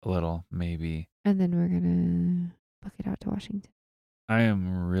of, a little, maybe. And then we're gonna book it out to Washington. I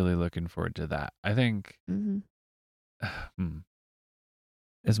am really looking forward to that. I think,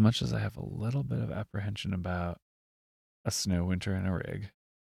 as much as I have a little bit of apprehension about a snow winter in a rig.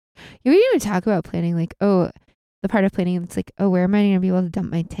 We didn't even talk about planning, like, the part of planning that's like, where am I going to be able to dump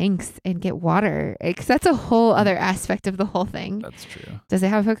my tanks and get water? Because that's a whole other aspect of the whole thing. That's true. Does it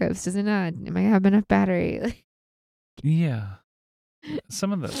have hookups? Does it not? Am I going to have enough battery? Yeah.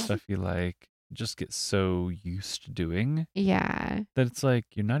 Some of that stuff you just get so used to doing. Yeah. That it's like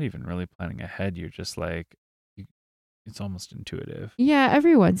you're not even really planning ahead. You're just like, it's almost intuitive. Yeah,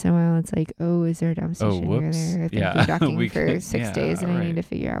 every once in a while it's like, is there a dump station near there? I've been docking for 6 days and I need to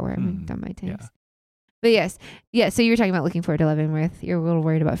figure out where I'm going to dump my tanks. Yeah. But yes. Yeah, so you were talking about looking forward to Leavenworth. You're a little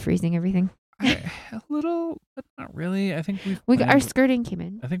worried about freezing everything. A little, but not really. I think our skirting came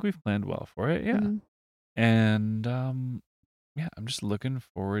in. I think we've planned well for it, yeah. Mm-hmm. And I'm just looking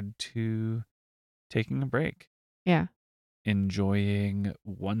forward to taking a break. Yeah. Enjoying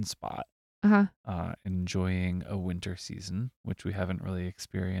one spot. Enjoying a winter season, which we haven't really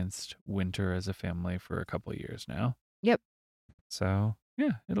experienced winter as a family for a couple of years now. Yep. So,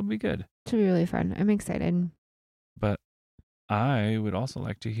 yeah, it'll be good. It'll be really fun. I'm excited. But I would also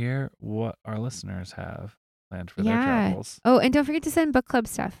like to hear what our listeners have planned for their travels. Oh, and don't forget to send book club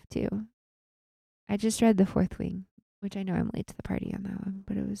stuff, too. I just read The Fourth Wing, which I know I'm late to the party on that one,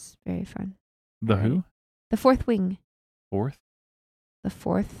 but it was very fun. The who? The Fourth Wing. Fourth? The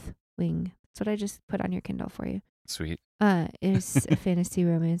Fourth Wing. That's what I just put on your Kindle for you. Sweet. It's a fantasy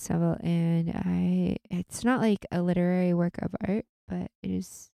romance novel, and it's not like a literary work of art, but I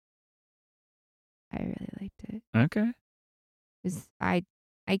really liked it. Okay.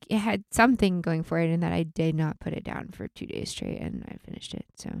 It had something going for it in that I did not put it down for 2 days straight, and I finished it.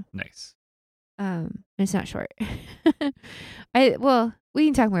 So nice. It's not short. We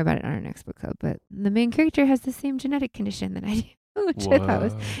can talk more about it on our next book club, but the main character has the same genetic condition that I do, which I thought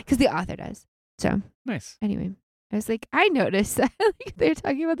was because the author does. So nice. Anyway, I was like, I noticed that they're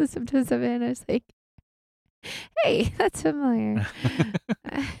talking about the symptoms of it, and I was like, hey, that's familiar.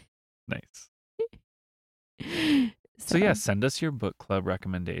 Nice. So yeah, send us your book club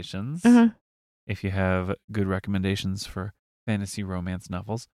recommendations. If you have good recommendations for fantasy romance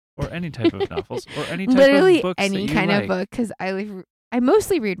novels or any type of novels or any type of books any kind of book, because I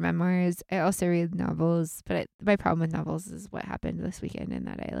mostly read memoirs. I also read novels, but my problem with novels is what happened this weekend, and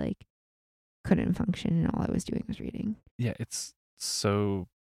that I couldn't function, and all I was doing was reading. Yeah, it's so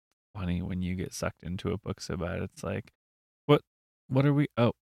funny when you get sucked into a book so bad. It's like, what are we?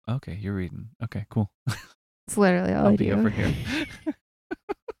 Oh, okay, you're reading. Okay, cool. It's literally all I'll I be do. over here.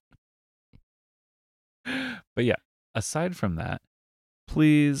 But yeah, aside from that,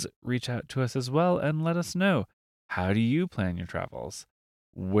 please reach out to us as well and let us know, how do you plan your travels?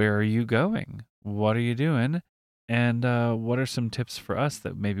 Where are you going? What are you doing? And what are some tips for us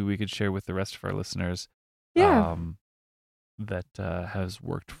that maybe we could share with the rest of our listeners? Yeah. That has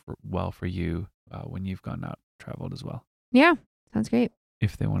worked well for you when you've gone out traveled as well. Yeah, sounds great.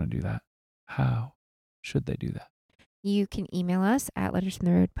 If they want to do that, how should they do that? You can email us at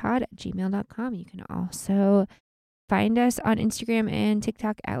lettersfromtheroadpod@gmail.com. You can also find us on Instagram and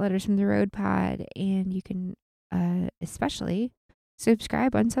TikTok at lettersfromtheroadpod. And you can especially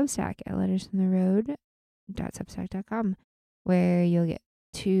subscribe on Substack at lettersfromtheroad.substack.com, where you'll get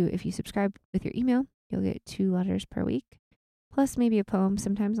if you subscribe with your email, you'll get 2 letters per week, plus maybe a poem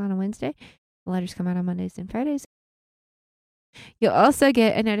sometimes on a Wednesday. The letters come out on Mondays and Fridays. You'll also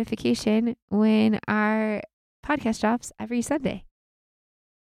get a notification when our podcast drops every Sunday.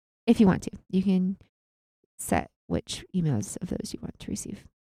 If you want to, you can set which emails of those you want to receive.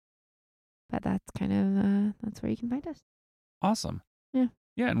 But that's kind of, that's where you can find us. Awesome. Yeah.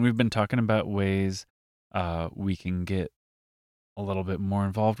 Yeah, and we've been talking about ways we can get a little bit more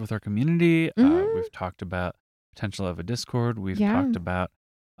involved with our community. We've talked about potential of a Discord. We've talked about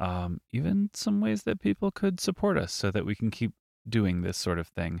even some ways that people could support us so that we can keep doing this sort of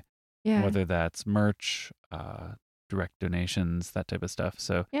thing. Yeah. Whether that's merch, direct donations, that type of stuff.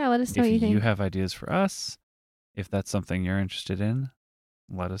 So yeah, let us know what you think. If you have ideas for us, if that's something you're interested in,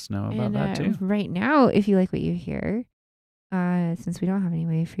 let us know about that too. Right now, if you like what you hear, since we don't have any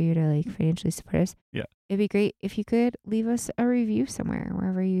way for you to financially support us, it'd be great if you could leave us a review somewhere,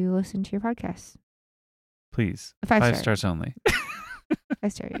 wherever you listen to your podcasts. Please. 5 5 stars only.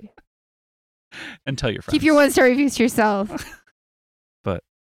 5-star review. And tell your friends. Keep your 1-star reviews to yourself. But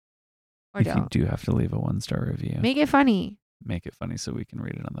or if don't. you do have to leave a 1-star review, make it funny. Make it funny so we can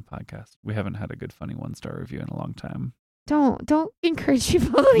read it on the podcast. We haven't had a good funny 1-star review in a long time. Don't encourage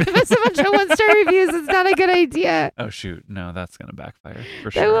people to leave us a bunch of 1-star reviews. It's not a good idea. Oh shoot, no, that's gonna backfire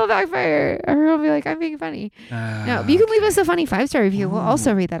for sure. That will backfire. Everyone will be like, I'm being funny. No, but you can leave us a funny 5-star review. We'll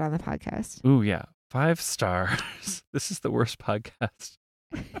also read that on the podcast. Ooh yeah, 5 stars. This is the worst podcast.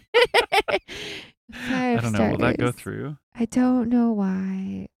 5 I don't know. stars. Will that go through? I don't know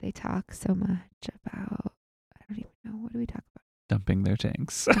why they talk so much about. I don't even know. What do we talk about? Dumping their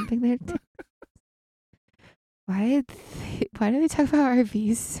tanks. Dumping their tanks. Why do they talk about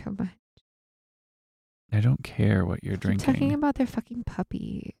RVs so much? I don't care what you're drinking. Talking about their fucking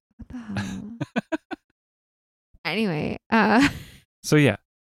puppy. What the hell? Anyway, so yeah,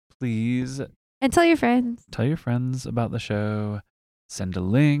 please and tell your friends. Tell your friends about the show. Send a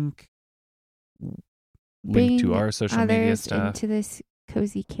link. Link to our social media stuff. Into this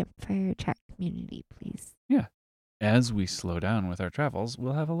cozy campfire chat community, please. Yeah. As we slow down with our travels,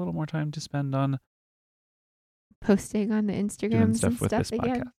 we'll have a little more time to spend on posting on the Instagrams doing stuff and with stuff this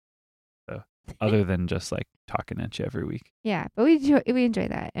again. podcast. So, other than just like talking at you every week. Yeah, but we enjoy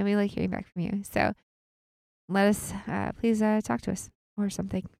that, and we like hearing back from you. So let us please talk to us or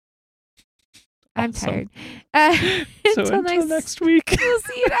something. I'm tired. So until next week. We'll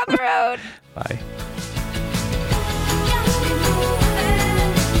see you down the road. Bye.